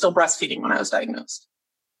that was still breastfeeding when I was diagnosed.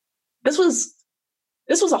 This was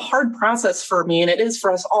a hard process for me, and it is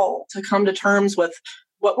for us all, to come to terms with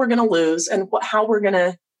what we're going to lose and how we're going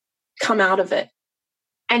to come out of it.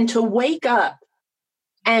 And to wake up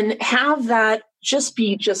and have that just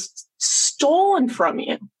be stolen from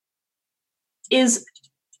you is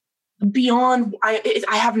beyond, I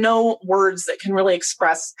have no words that can really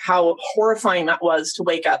express how horrifying that was to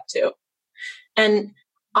wake up to. And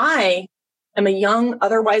I am a young,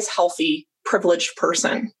 otherwise healthy, privileged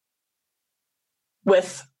person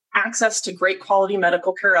with access to great quality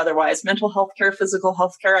medical care, otherwise mental health care, physical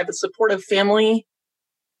health care. I have a supportive family.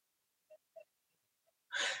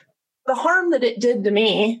 The harm that it did to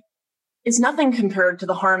me is nothing compared to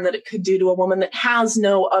the harm that it could do to a woman that has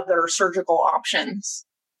no other surgical options.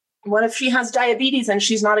 What if she has diabetes and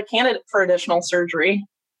she's not a candidate for additional surgery,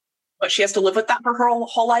 but she has to live with that for her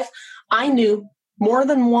whole life? I knew more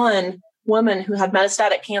than one woman who had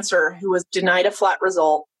metastatic cancer who was denied a flat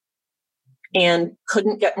result and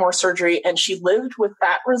couldn't get more surgery. And she lived with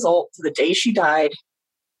that result to the day she died.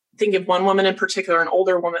 Think of one woman in particular, an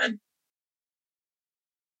older woman.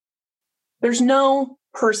 There's no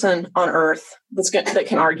person on earth that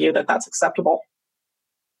can argue that that's acceptable.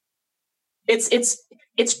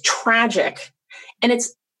 It's tragic. And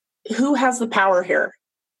it's who has the power here?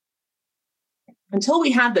 Until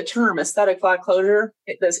we had the term aesthetic flat closure,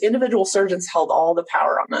 those individual surgeons held all the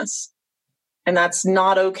power on this. And that's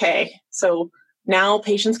not okay. So now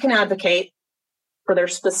patients can advocate for their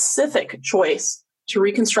specific choice to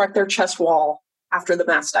reconstruct their chest wall after the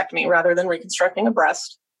mastectomy rather than reconstructing a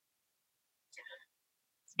breast.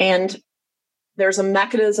 And there's a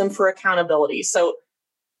mechanism for accountability. So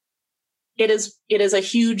it is a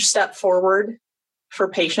huge step forward for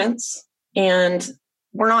patients. And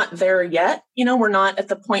we're not there yet. We're not at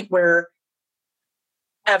the point where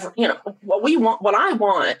what I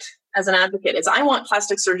want as an advocate is I want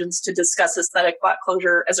plastic surgeons to discuss aesthetic flat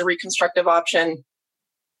closure as a reconstructive option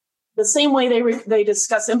the same way they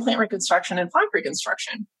discuss implant reconstruction and plaque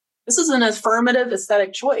reconstruction. This is an affirmative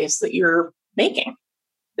aesthetic choice that you're making.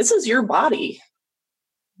 This is your body.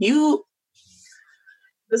 This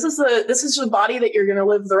is the body that you're going to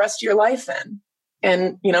live the rest of your life in.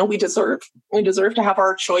 And, we deserve to have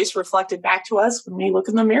our choice reflected back to us when we look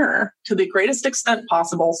in the mirror to the greatest extent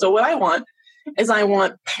possible. So what I want is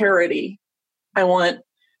parity. I want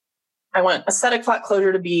aesthetic flat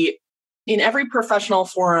closure to be in every professional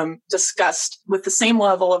forum discussed with the same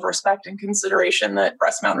level of respect and consideration that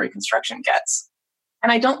breast mound reconstruction gets.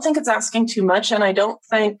 And I don't think it's asking too much. And I don't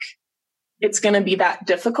think it's going to be that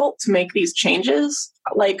difficult to make these changes.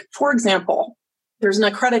 Like, for example, there's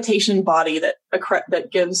an accreditation body that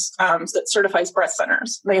certifies breast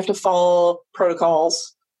centers. They have to follow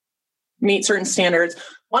protocols, meet certain standards.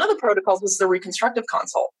 One of the protocols is the reconstructive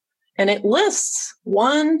consult. And it lists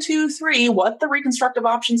 1, 2, 3, what the reconstructive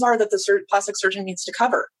options are that the plastic surgeon needs to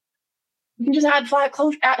cover. You can just add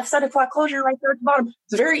aesthetic flat closure right there at the bottom.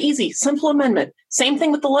 It's very easy, simple amendment. Same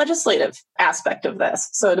thing with the legislative aspect of this.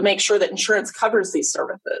 So to make sure that insurance covers these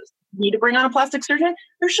services, you need to bring on a plastic surgeon.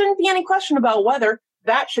 There shouldn't be any question about whether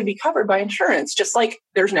that should be covered by insurance. Just like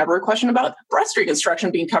there's never a question about breast reconstruction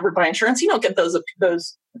being covered by insurance. You don't get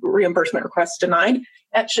those reimbursement requests denied.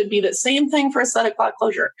 That should be the same thing for aesthetic flat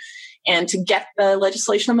closure. And to get the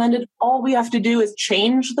legislation amended, all we have to do is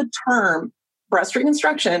change the term breast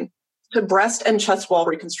reconstruction to breast and chest wall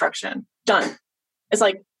reconstruction. Done. It's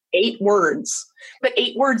like 8 words, but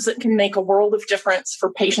 8 words that can make a world of difference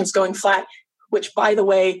for patients going flat, which, by the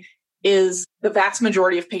way, is the vast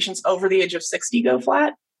majority of patients over the age of 60 go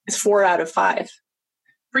flat, is 4 out of 5.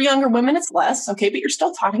 For younger women, it's less, okay, but you're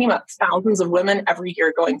still talking about thousands of women every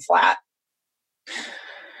year going flat.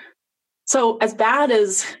 So as bad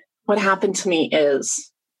as what happened to me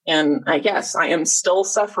is, and I guess I am still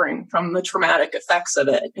suffering from the traumatic effects of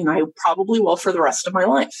it, and I probably will for the rest of my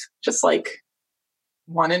life, just like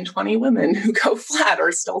 1 in 20 women who go flat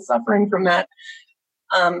are still suffering from that.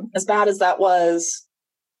 As bad as that was,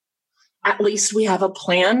 at least we have a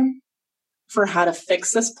plan for how to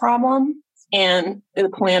fix this problem, and the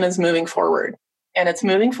plan is moving forward. And it's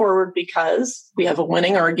moving forward because we have a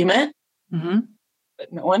winning argument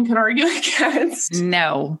that no one can argue against.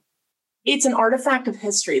 No. It's an artifact of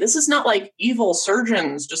history. This is not like evil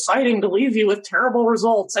surgeons deciding to leave you with terrible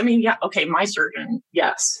results. I mean, yeah, okay, my surgeon,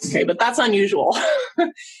 yes. Okay, but that's unusual.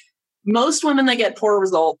 Most women that get poor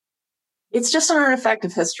results, it's just an artifact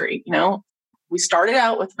of history. You know, we started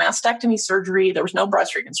out with mastectomy surgery. There was no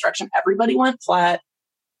breast reconstruction. Everybody went flat.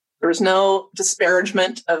 There was no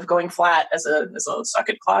disparagement of going flat as a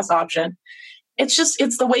second class option.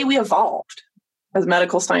 It's the way we evolved as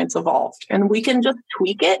medical science evolved, and we can just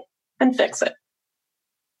tweak it and fix it.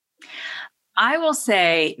 I will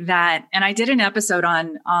say that, and I did an episode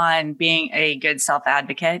on being a good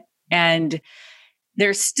self-advocate, and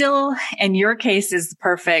there's still, in your case is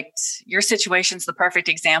your situation's the perfect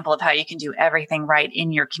example of how you can do everything right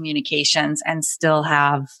in your communications and still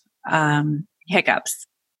have hiccups.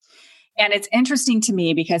 And it's interesting to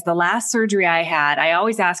me because the last surgery I had, I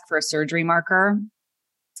always ask for a surgery marker,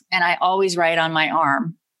 and I always write on my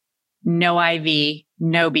arm, no IV,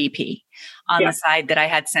 no BP, on the side that I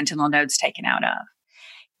had sentinel nodes taken out of.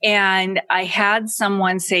 And I had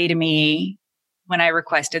someone say to me when I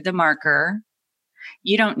requested the marker,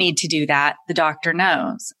 you don't need to do that. The doctor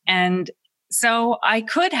knows. And so I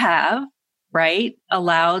could have,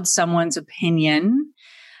 allowed someone's opinion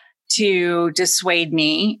to dissuade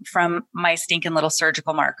me from my stinking little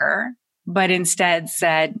surgical marker, but instead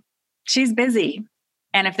said, she's busy.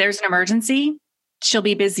 And if there's an emergency, she'll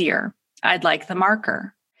be busier. I'd like the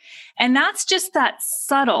marker. And that's just that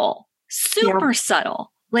subtle, super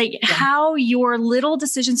subtle, how your little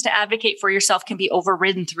decisions to advocate for yourself can be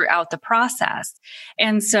overridden throughout the process.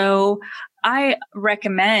 And so I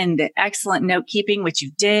recommend excellent note keeping, which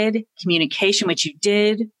you did, communication, which you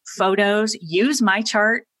did, photos, use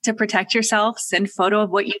MyChart to protect yourself, send photo of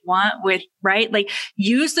what you want with,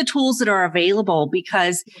 use the tools that are available,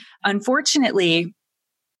 because unfortunately,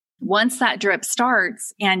 once that drip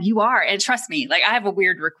starts and trust me, I have a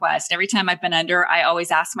weird request. Every time I've been under, I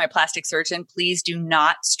always ask my plastic surgeon, please do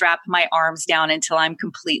not strap my arms down until I'm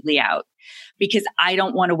completely out, because I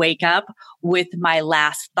don't want to wake up with my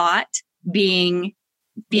last thought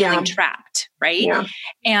feeling trapped, right? Yeah.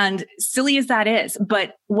 And silly as that is,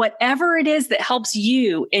 but whatever it is that helps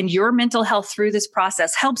you and your mental health through this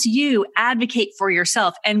process helps you advocate for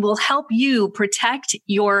yourself and will help you protect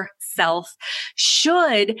yourself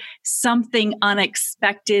should something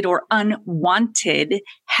unexpected or unwanted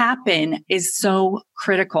happen is so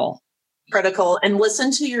critical. And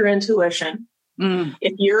listen to your intuition.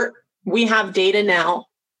 We have data now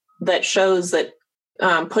that shows that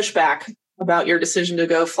pushback about your decision to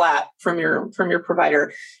go flat from your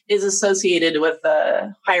provider is associated with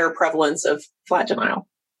a higher prevalence of flat denial.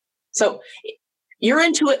 So you're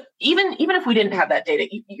into it. Even if we didn't have that data,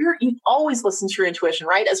 you always listen to your intuition,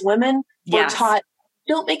 right? As women, we're taught,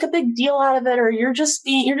 don't make a big deal out of it, or you're just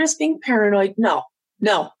being paranoid.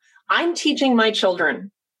 No. I'm teaching my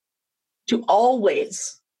children to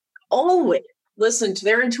always listen to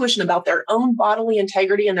their intuition about their own bodily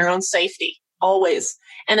integrity and their own safety. Always.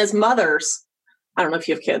 And as mothers, I don't know if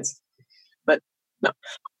you have kids, but no,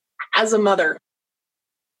 as a mother,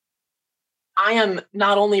 I am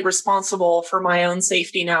not only responsible for my own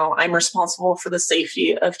safety now, I'm responsible for the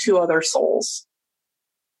safety of 2 other souls.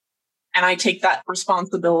 And I take that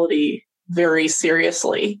responsibility very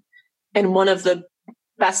seriously. And one of the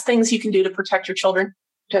best things you can do to protect your children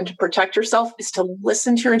and to protect yourself is to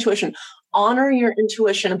listen to your intuition. Honor your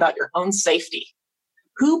intuition about your own safety.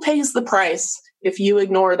 Who pays the price if you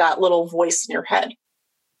ignore that little voice in your head?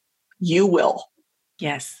 You will.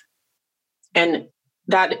 Yes. And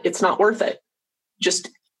that it's not worth it. Just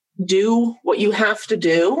do what you have to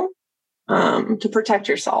do to protect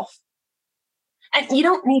yourself. And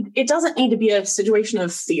it doesn't need to be a situation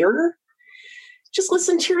of fear. Just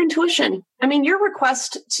listen to your intuition. I mean, your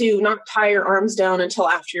request to not tie your arms down until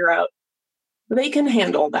after you're out, they can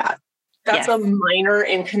handle that. That's a minor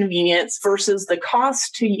inconvenience versus the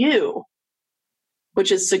cost to you,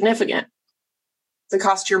 which is significant. The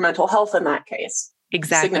cost to your mental health in that case.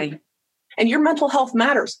 Exactly. And your mental health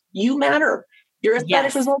matters. You matter. Your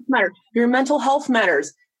aesthetic results matter. Your mental health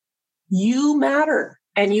matters. You matter.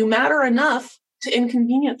 And you matter enough to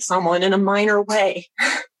inconvenience someone in a minor way.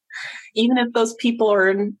 Even if those people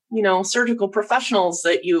are, surgical professionals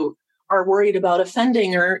that you are worried about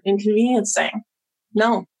offending or inconveniencing.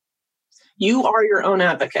 No, you are your own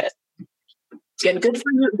advocate. And good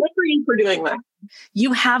for you. Good for you for doing that.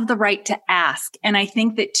 You have the right to ask. And I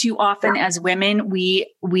think that too often as women,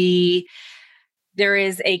 there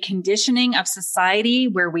is a conditioning of society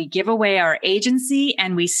where we give away our agency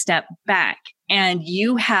and we step back. And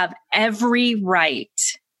you have every right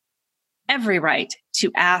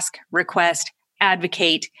to ask, request,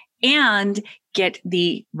 advocate, and get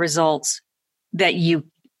the results that you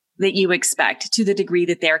expect to the degree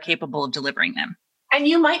that they're capable of delivering them. And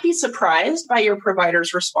you might be surprised by your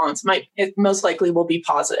provider's response. It most likely will be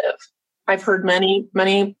positive. I've heard many,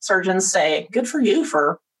 many surgeons say, good for you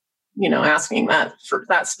for, asking that for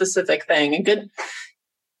that specific thing. And good,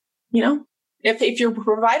 if your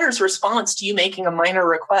provider's response to you making a minor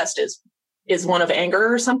request is one of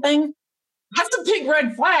anger or something, that's a big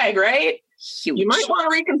red flag, right? Huge. You might want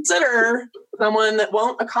to reconsider someone that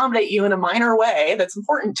won't accommodate you in a minor way that's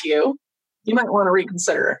important to you. You might want to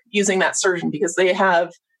reconsider using that surgeon because they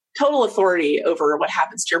have total authority over what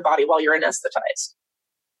happens to your body while you're anesthetized.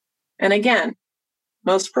 And again,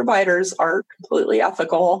 most providers are completely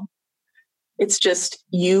ethical. It's just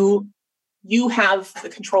you have the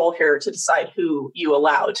control here to decide who you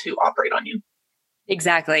allow to operate on you.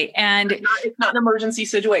 Exactly. And it's not an emergency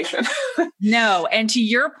situation. No. And to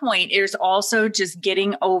your point, it's also just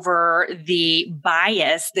getting over the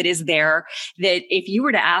bias that is there, that if you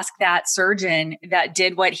were to ask that surgeon that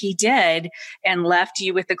did what he did and left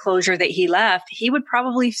you with the closure that he left, he would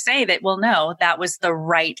probably say that, well, no, that was the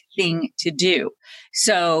right thing to do.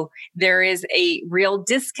 So there is a real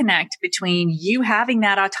disconnect between you having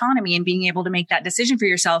that autonomy and being able to make that decision for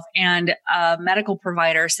yourself and a medical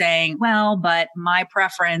provider saying, well, but my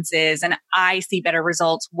preference is, and I see better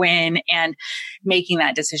results when, and making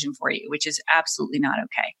that decision for you, which is absolutely not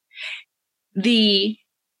okay. The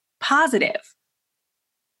positive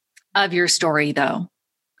of your story, though,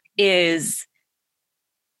 is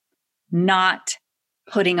not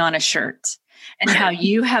putting on a shirt and how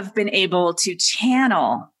you have been able to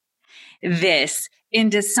channel this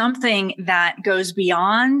into something that goes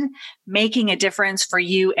beyond making a difference for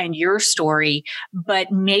you and your story, but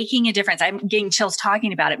making a difference. I'm getting chills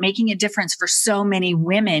talking about it, making a difference for so many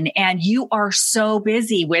women. And you are so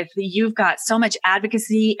busy you've got so much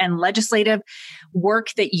advocacy and legislative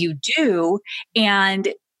work that you do.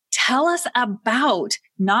 And tell us about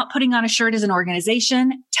Not Putting on a Shirt as an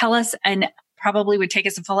organization. Tell us, and probably would take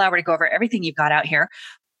us a full hour to go over everything you've got out here.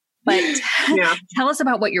 But tell us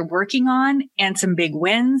about what you're working on and some big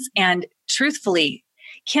wins. And truthfully,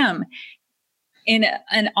 Kim, in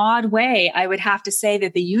an odd way, I would have to say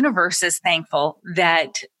that the universe is thankful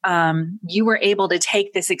that you were able to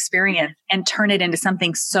take this experience and turn it into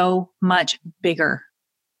something so much bigger,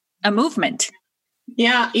 a movement.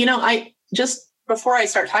 Yeah. I just, before I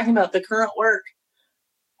start talking about the current work,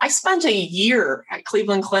 I spent a year at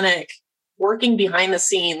Cleveland Clinic working behind the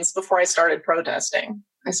scenes before I started protesting.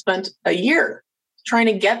 I spent a year trying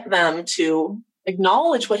to get them to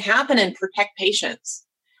acknowledge what happened and protect patients.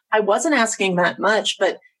 I wasn't asking that much,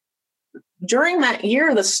 but during that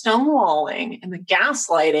year, the stonewalling and the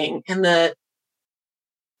gaslighting and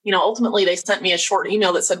ultimately they sent me a short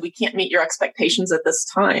email that said, we can't meet your expectations at this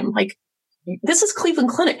time. Like, this is Cleveland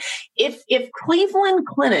Clinic. If Cleveland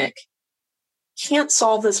Clinic can't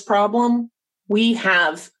solve this problem, we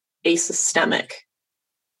have a systemic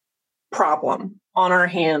problem on our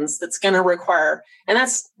hands that's going to require, and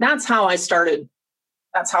that's how I started.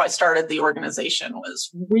 That's how I started the organization,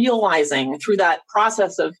 was realizing through that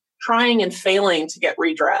process of trying and failing to get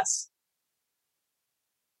redress,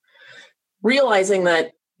 realizing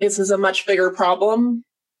that this is a much bigger problem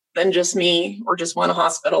than just me or just one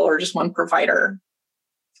hospital or just one provider.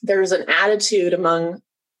 there's an attitude among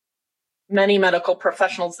many medical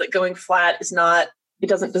professionals that going flat it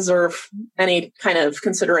doesn't deserve any kind of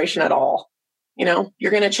consideration at all.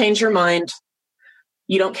 You're going to change your mind.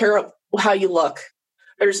 You don't care how you look.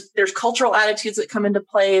 There's cultural attitudes that come into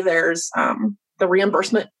play. There's the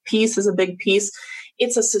reimbursement piece is a big piece.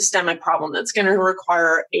 It's a systemic problem that's going to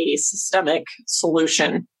require a systemic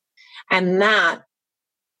solution. And that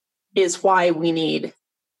is why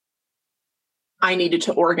I needed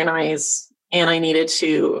to organize, and I needed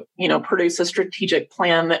to, produce a strategic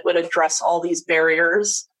plan that would address all these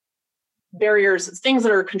barriers, things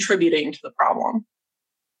that are contributing to the problem.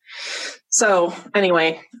 So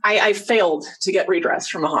anyway, I failed to get redress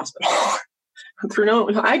from the hospital.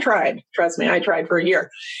 I tried, trust me, I tried for a year.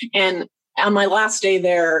 And on my last day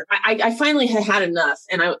there, I finally had enough,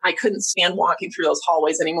 and I couldn't stand walking through those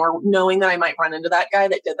hallways anymore, knowing that I might run into that guy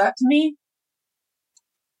that did that to me.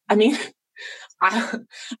 I mean, I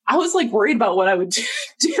was like worried about what I would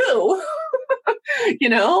do,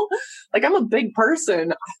 like I'm a big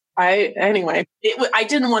person. I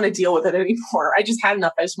didn't want to deal with it anymore. I just had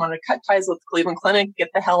enough. I just wanted to cut ties with Cleveland Clinic, get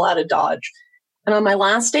the hell out of Dodge. And on my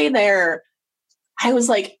last day there, I was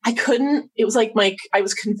like, it was like I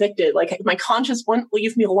was convicted. Like my conscience wouldn't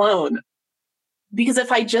leave me alone, because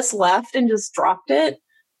if I just left and just dropped it,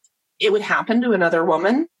 it would happen to another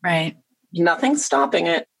woman. Right. Nothing's stopping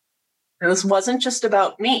it. And this wasn't just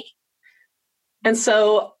about me. And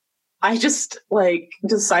so I just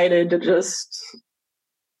decided to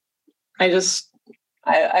I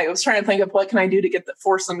was trying to think of what can I do to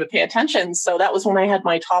force them to pay attention. So that was when I had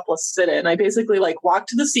my topless sit-in. I basically walked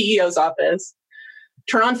to the CEO's office,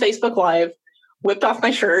 turned on Facebook Live, whipped off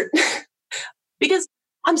my shirt because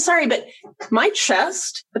I'm sorry, but my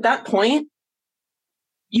chest at that point,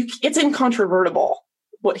 it's incontrovertible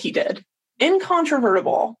what he did.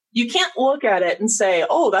 Incontrovertible. You can't look at it and say,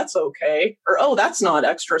 oh, that's okay, or oh, that's not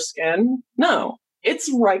extra skin. No, it's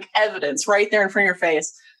like evidence right there in front of your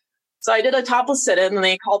face. So I did a topless sit-in, and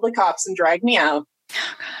they called the cops and dragged me out. Oh,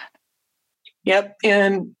 God. Yep.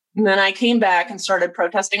 And then I came back and started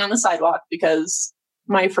protesting on the sidewalk, because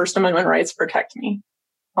my First Amendment rights protect me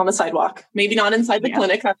on the sidewalk. Maybe not inside the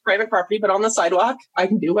clinic, that's private property, but on the sidewalk, I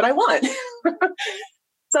can do what I want.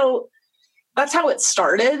 So that's how it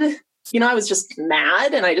started. I was just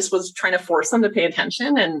mad, and I just was trying to force them to pay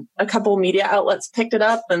attention, and a couple of media outlets picked it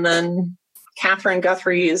up. And then Catherine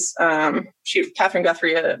Guthrie, a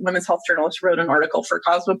women's health journalist, wrote an article for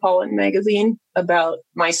Cosmopolitan magazine about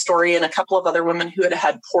my story and a couple of other women who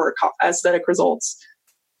had poor aesthetic results.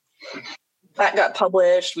 That got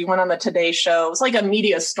published. We went on the Today Show. It was like a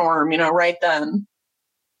media storm, right then.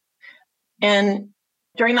 And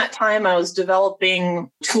during that time, I was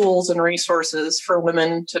developing tools and resources for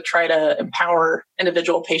women to try to empower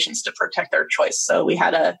individual patients to protect their choice. So we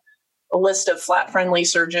had a list of flat-friendly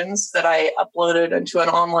surgeons that I uploaded into an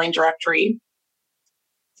online directory.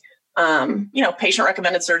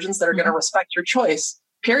 Patient-recommended surgeons that are going to respect your choice,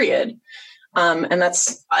 period. And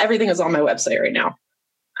everything is on my website right now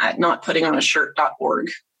at notputtingonashirt.org.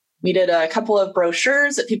 We did a couple of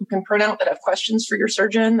brochures that people can print out that have questions for your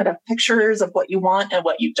surgeon, that have pictures of what you want and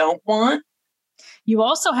what you don't want. You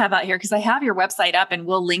also have out here, because I have your website up, and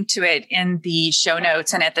we'll link to it in the show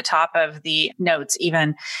notes and at the top of the notes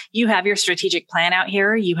even. You have your strategic plan out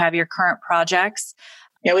here. You have your current projects.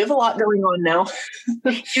 Yeah, we have a lot going on now.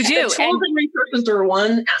 You do. Tools and resources are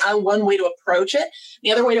one way to approach it.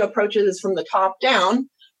 The other way to approach it is from the top down.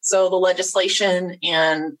 So the legislation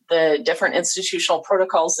and the different institutional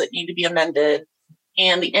protocols that need to be amended,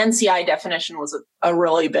 and the NCI definition was a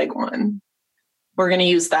really big one. We're going to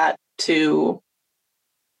use that to,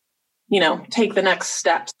 take the next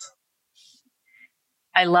steps.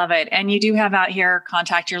 I love it. And you do have out here,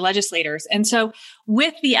 contact your legislators. And so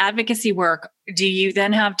with the advocacy work, do you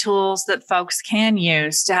then have tools that folks can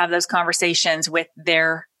use to have those conversations with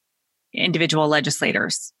their individual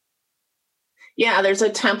legislators? Yeah, there's a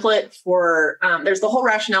template for, there's the whole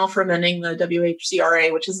rationale for amending the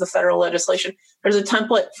WHCRA, which is the federal legislation. There's a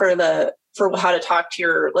template for how to talk to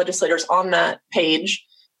your legislators on that page.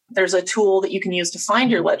 There's a tool that you can use to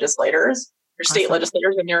find your legislators, your state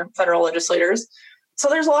legislators and your federal legislators. So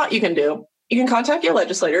there's a lot you can do. You can contact your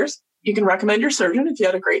legislators. You can recommend your surgeon if you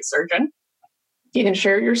had a great surgeon. You can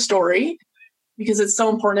share your story, because it's so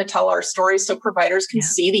important to tell our stories so providers can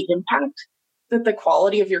see the impact that the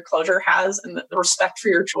quality of your closure has and the respect for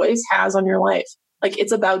your choice has on your life. Like,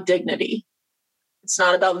 it's about dignity. It's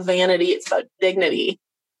not about vanity. It's about dignity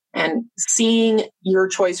and seeing your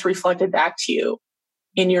choice reflected back to you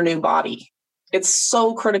in your new body. It's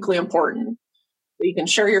so critically important. You can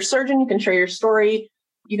share your surgeon, you can share your story,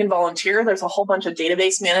 You can volunteer. There's a whole bunch of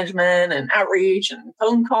database management and outreach and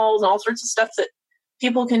phone calls and all sorts of stuff that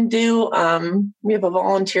people can do. We have a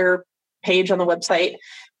volunteer page on the website.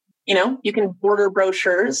 You can order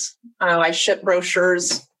brochures. I ship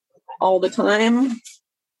brochures all the time.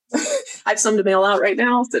 I have some to mail out right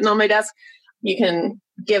now sitting on my desk. You can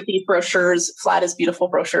give these brochures, Flat is Beautiful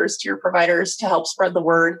brochures, to your providers to help spread the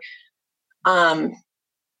word. We're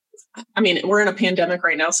in a pandemic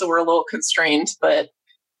right now, so we're a little constrained, but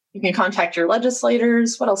you can contact your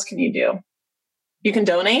legislators. What else can you do? You can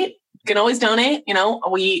donate. You can always donate. We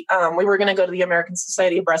were going to go to the American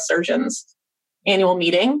Society of Breast Surgeons annual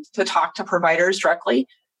meeting to talk to providers directly.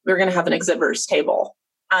 We were going to have an exhibitors table.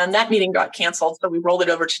 That meeting got canceled, so we rolled it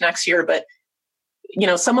over to next year. But,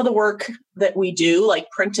 some of the work that we do, like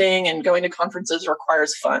printing and going to conferences,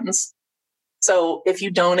 requires funds. So if you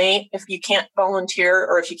donate, if you can't volunteer,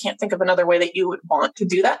 or if you can't think of another way that you would want to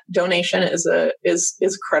do that, donation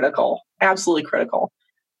is critical, absolutely critical.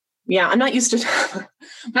 Yeah, I'm not used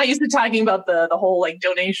to talking about the whole like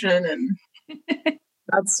donation and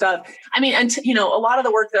that stuff. A lot of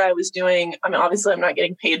the work that I was doing, obviously I'm not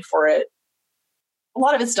getting paid for it. A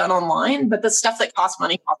lot of it's done online, but the stuff that costs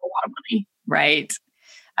money costs a lot of money. Right.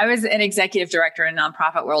 I was an executive director in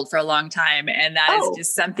nonprofit world for a long time. And that is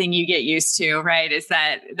just something you get used to, right? Is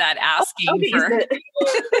that asking for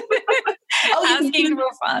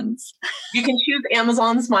funds. You can choose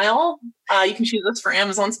Amazon Smile. You can choose this for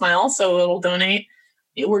Amazon Smile. So it'll donate.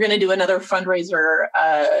 We're going to do another fundraiser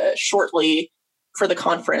shortly for the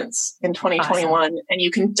conference in 2021. Awesome. And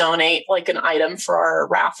you can donate like an item for our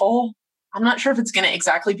raffle. I'm not sure if it's going to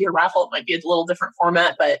exactly be a raffle. It might be a little different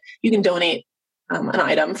format, but you can donate an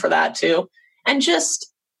item for that too. And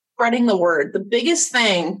just spreading the word. The biggest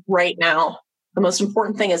thing right now, the most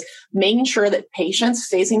important thing is making sure that patients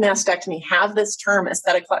facing mastectomy have this term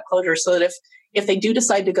aesthetic flat closure, so that if they do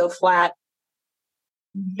decide to go flat,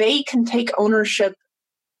 they can take ownership,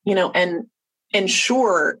 and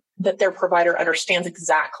ensure that their provider understands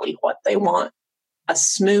exactly what they want. A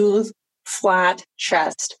smooth, flat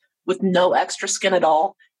chest with no extra skin at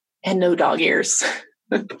all and no dog ears.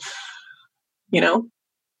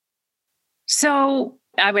 So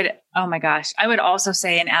I would also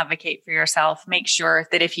say and advocate for yourself. Make sure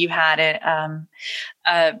that if you had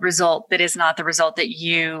a result that is not the result that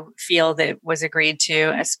you feel that was agreed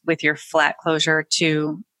to as with your flat closure,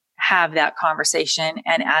 to have that conversation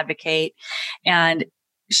and advocate and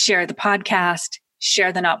share the podcast,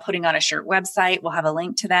 share the Not Putting on a Shirt website. We'll have a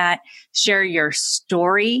link to that. Share your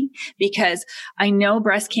story, because I know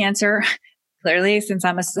breast cancer, clearly, since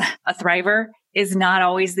I'm a thriver, is not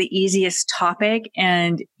always the easiest topic.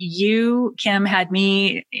 And you, Kim, had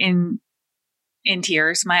me in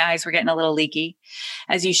tears. My eyes were getting a little leaky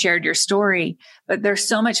as you shared your story. But there's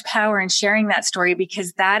so much power in sharing that story,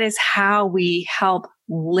 because that is how we help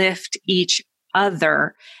lift each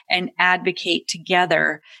other and advocate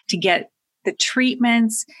together to get the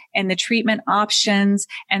treatments and the treatment options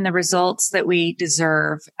and the results that we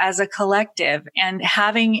deserve as a collective. And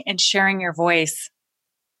having and sharing your voice.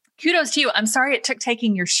 Kudos to you. I'm sorry it took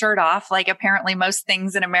taking your shirt off, like apparently most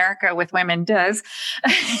things in America with women does,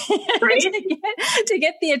 right? to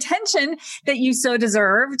get the attention that you so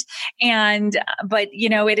deserved. But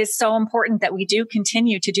it is so important that we do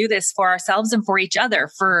continue to do this for ourselves and for each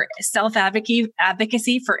other, for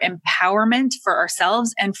self-advocacy, for empowerment for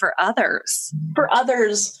ourselves and for others. For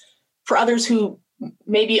others who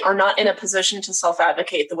maybe are not in a position to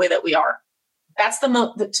self-advocate the way that we are.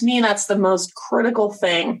 To me, that's the most critical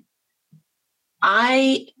thing.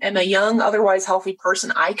 I am a young, otherwise healthy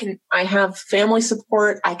person. I have family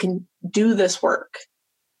support. I can do this work,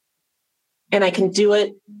 and I can do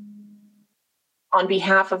it on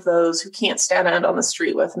behalf of those who can't stand out on the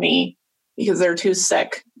street with me because they're too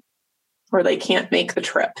sick or they can't make the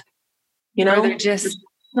trip. There's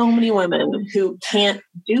so many women who can't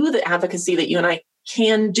do the advocacy that you and I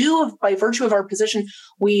can do by virtue of our position.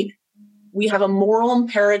 We have a moral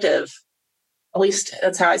imperative, at least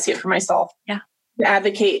that's how I see it for myself, to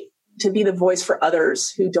advocate, to be the voice for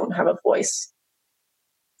others who don't have a voice.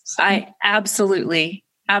 So, I absolutely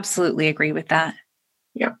agree with that.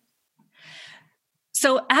 Yeah.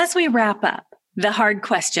 So as we wrap up, the hard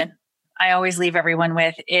question I always leave everyone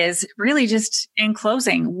with is really just in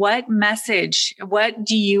closing, what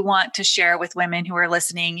do you want to share with women who are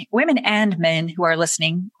listening, women and men who are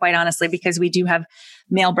listening, quite honestly, because we do have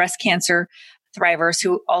male breast cancer thrivers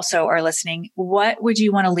who also are listening. What would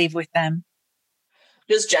you want to leave with them?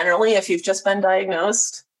 Just generally, if you've just been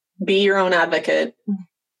diagnosed, be your own advocate.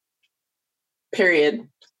 Period.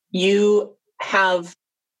 You have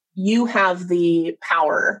the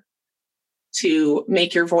power to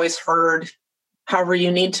make your voice heard however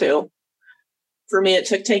you need to. For me, it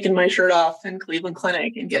took taking my shirt off in Cleveland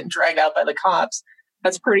Clinic and getting dragged out by the cops.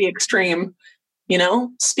 That's pretty extreme.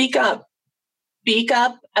 Speak up. Speak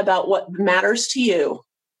up about what matters to you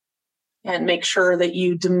and make sure that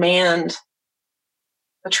you demand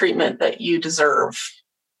the treatment that you deserve.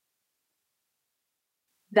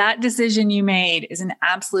 That decision you made is an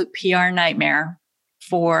absolute PR nightmare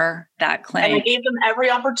for that clinic. And I gave them every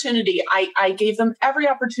opportunity. I gave them every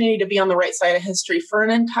opportunity to be on the right side of history for an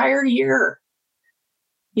entire year.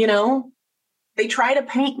 They try to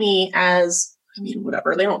paint me as,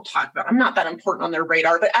 whatever. They don't talk about, I'm not that important on their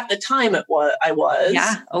radar, but at the time I was.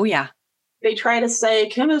 Yeah. Oh, yeah. They try to say,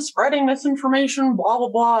 Kim is spreading misinformation, blah, blah,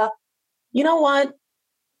 blah. You know what?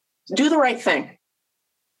 Do the right thing.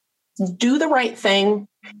 Do the right thing,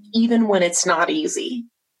 even when it's not easy.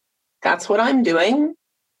 That's what I'm doing.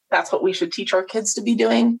 That's what we should teach our kids to be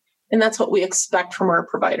doing. And that's what we expect from our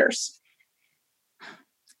providers.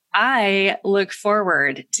 I look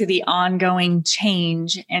forward to the ongoing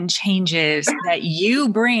change and changes that you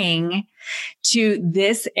bring to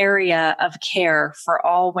this area of care for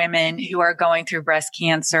all women who are going through breast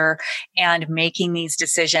cancer and making these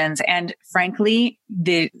decisions. And frankly,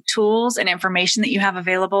 the tools and information that you have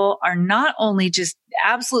available are not only just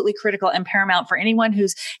absolutely critical and paramount for anyone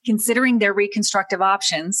who's considering their reconstructive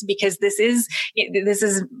options, because this is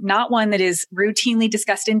not one that is routinely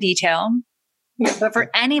discussed in detail. But for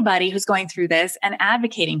anybody who's going through this and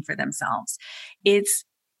advocating for themselves, it's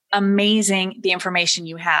amazing the information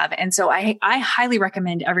you have. And so I highly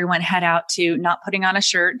recommend everyone head out to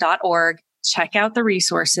notputtingonashirt.org, check out the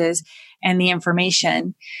resources and the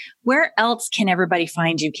information. Where else can everybody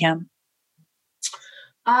find you, Kim?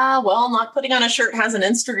 Well, Not Putting On a Shirt has an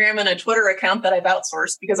Instagram and a Twitter account that I've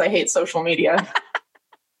outsourced because I hate social media.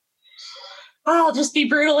 I'll just be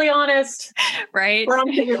brutally honest. Right. We're on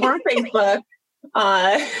Facebook.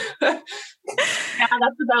 Yeah,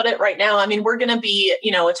 that's about it right now. We're going to be,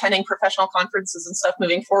 attending professional conferences and stuff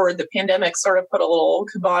moving forward. The pandemic sort of put a little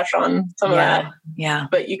kibosh on some of that. Yeah.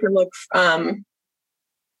 But you can look,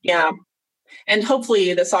 yeah. And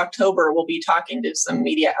hopefully this October, we'll be talking to some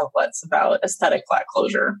media outlets about aesthetic flat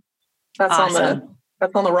closure. That's awesome.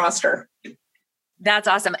 That's on the roster. That's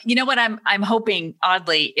awesome. You know what I'm hoping,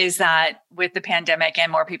 oddly, is that with the pandemic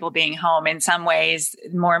and more people being home, in some ways,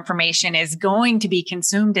 more information is going to be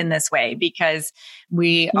consumed in this way because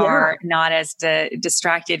we are not as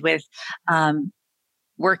distracted with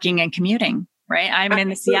working and commuting, right? I'm in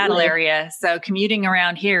the Seattle area, so commuting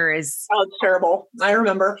around here is... Oh, it's terrible. I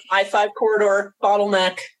remember. I-5 corridor,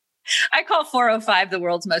 bottleneck. I call 405 the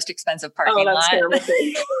world's most expensive parking lot. That's terrible.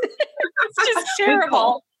 It's just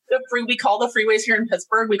terrible. We call the freeways here in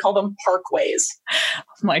Pittsburgh, we call them parkways. Oh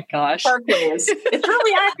my gosh. Parkways. It's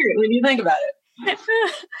really accurate when you think about it.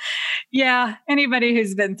 Yeah. Anybody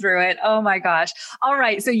who's been through it. Oh my gosh. All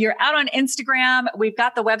right. So you're out on Instagram. We've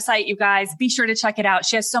got the website, you guys. Be sure to check it out.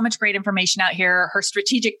 She has so much great information out here. Her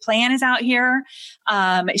strategic plan is out here.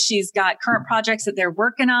 She's got current projects that they're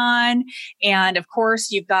working on. And of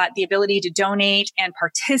course, you've got the ability to donate and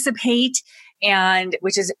participate, and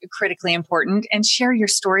which is critically important, and share your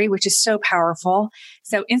story, which is so powerful.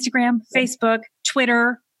 So Instagram, Facebook,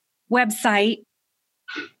 Twitter, website.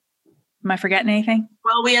 Am I forgetting anything?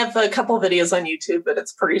 Well, we have a couple videos on YouTube, but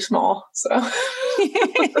it's pretty small. So, well,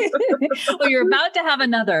 you're about to have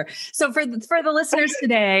another. So for the listeners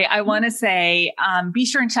today, I want to say, be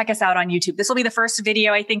sure and check us out on YouTube. This will be the first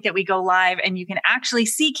video, I think, that we go live, and you can actually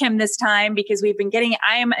see Kim this time because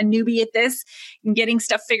I am a newbie at this and getting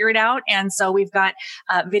stuff figured out. And so we've got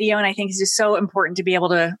video, and I think it's just so important to be able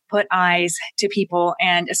to put eyes to people,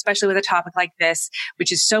 and especially with a topic like this,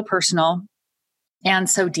 which is so personal and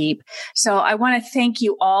so deep. So I want to thank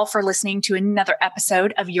you all for listening to another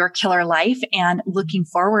episode of Your Killer Life, and looking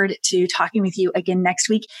forward to talking with you again next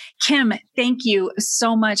week. Kim, thank you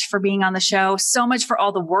so much for being on the show, so much for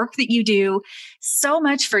all the work that you do, so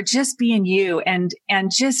much for just being you and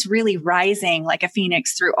just really rising like a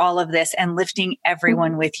phoenix through all of this and lifting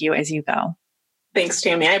everyone with you as you go. Thanks,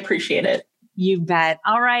 Tammy. I appreciate it. You bet.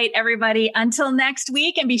 All right, everybody. Until next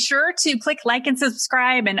week, and be sure to click like and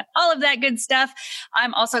subscribe and all of that good stuff.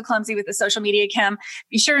 I'm also clumsy with the social media, Kim.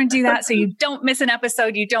 Be sure and do that so you don't miss an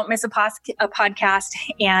episode. You don't miss a podcast.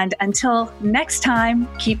 And until next time,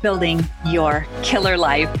 keep building your killer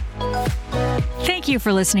life. Thank you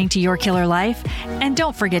for listening to Your Killer Life, and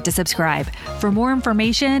don't forget to subscribe. For more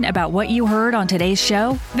information about what you heard on today's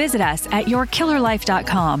show, visit us at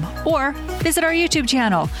yourkillerlife.com or visit our YouTube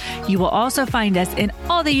channel. You will also find us in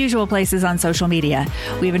all the usual places on social media.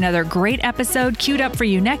 We have another great episode queued up for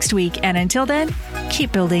you next week, and until then,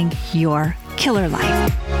 keep building your Killer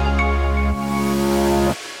Life.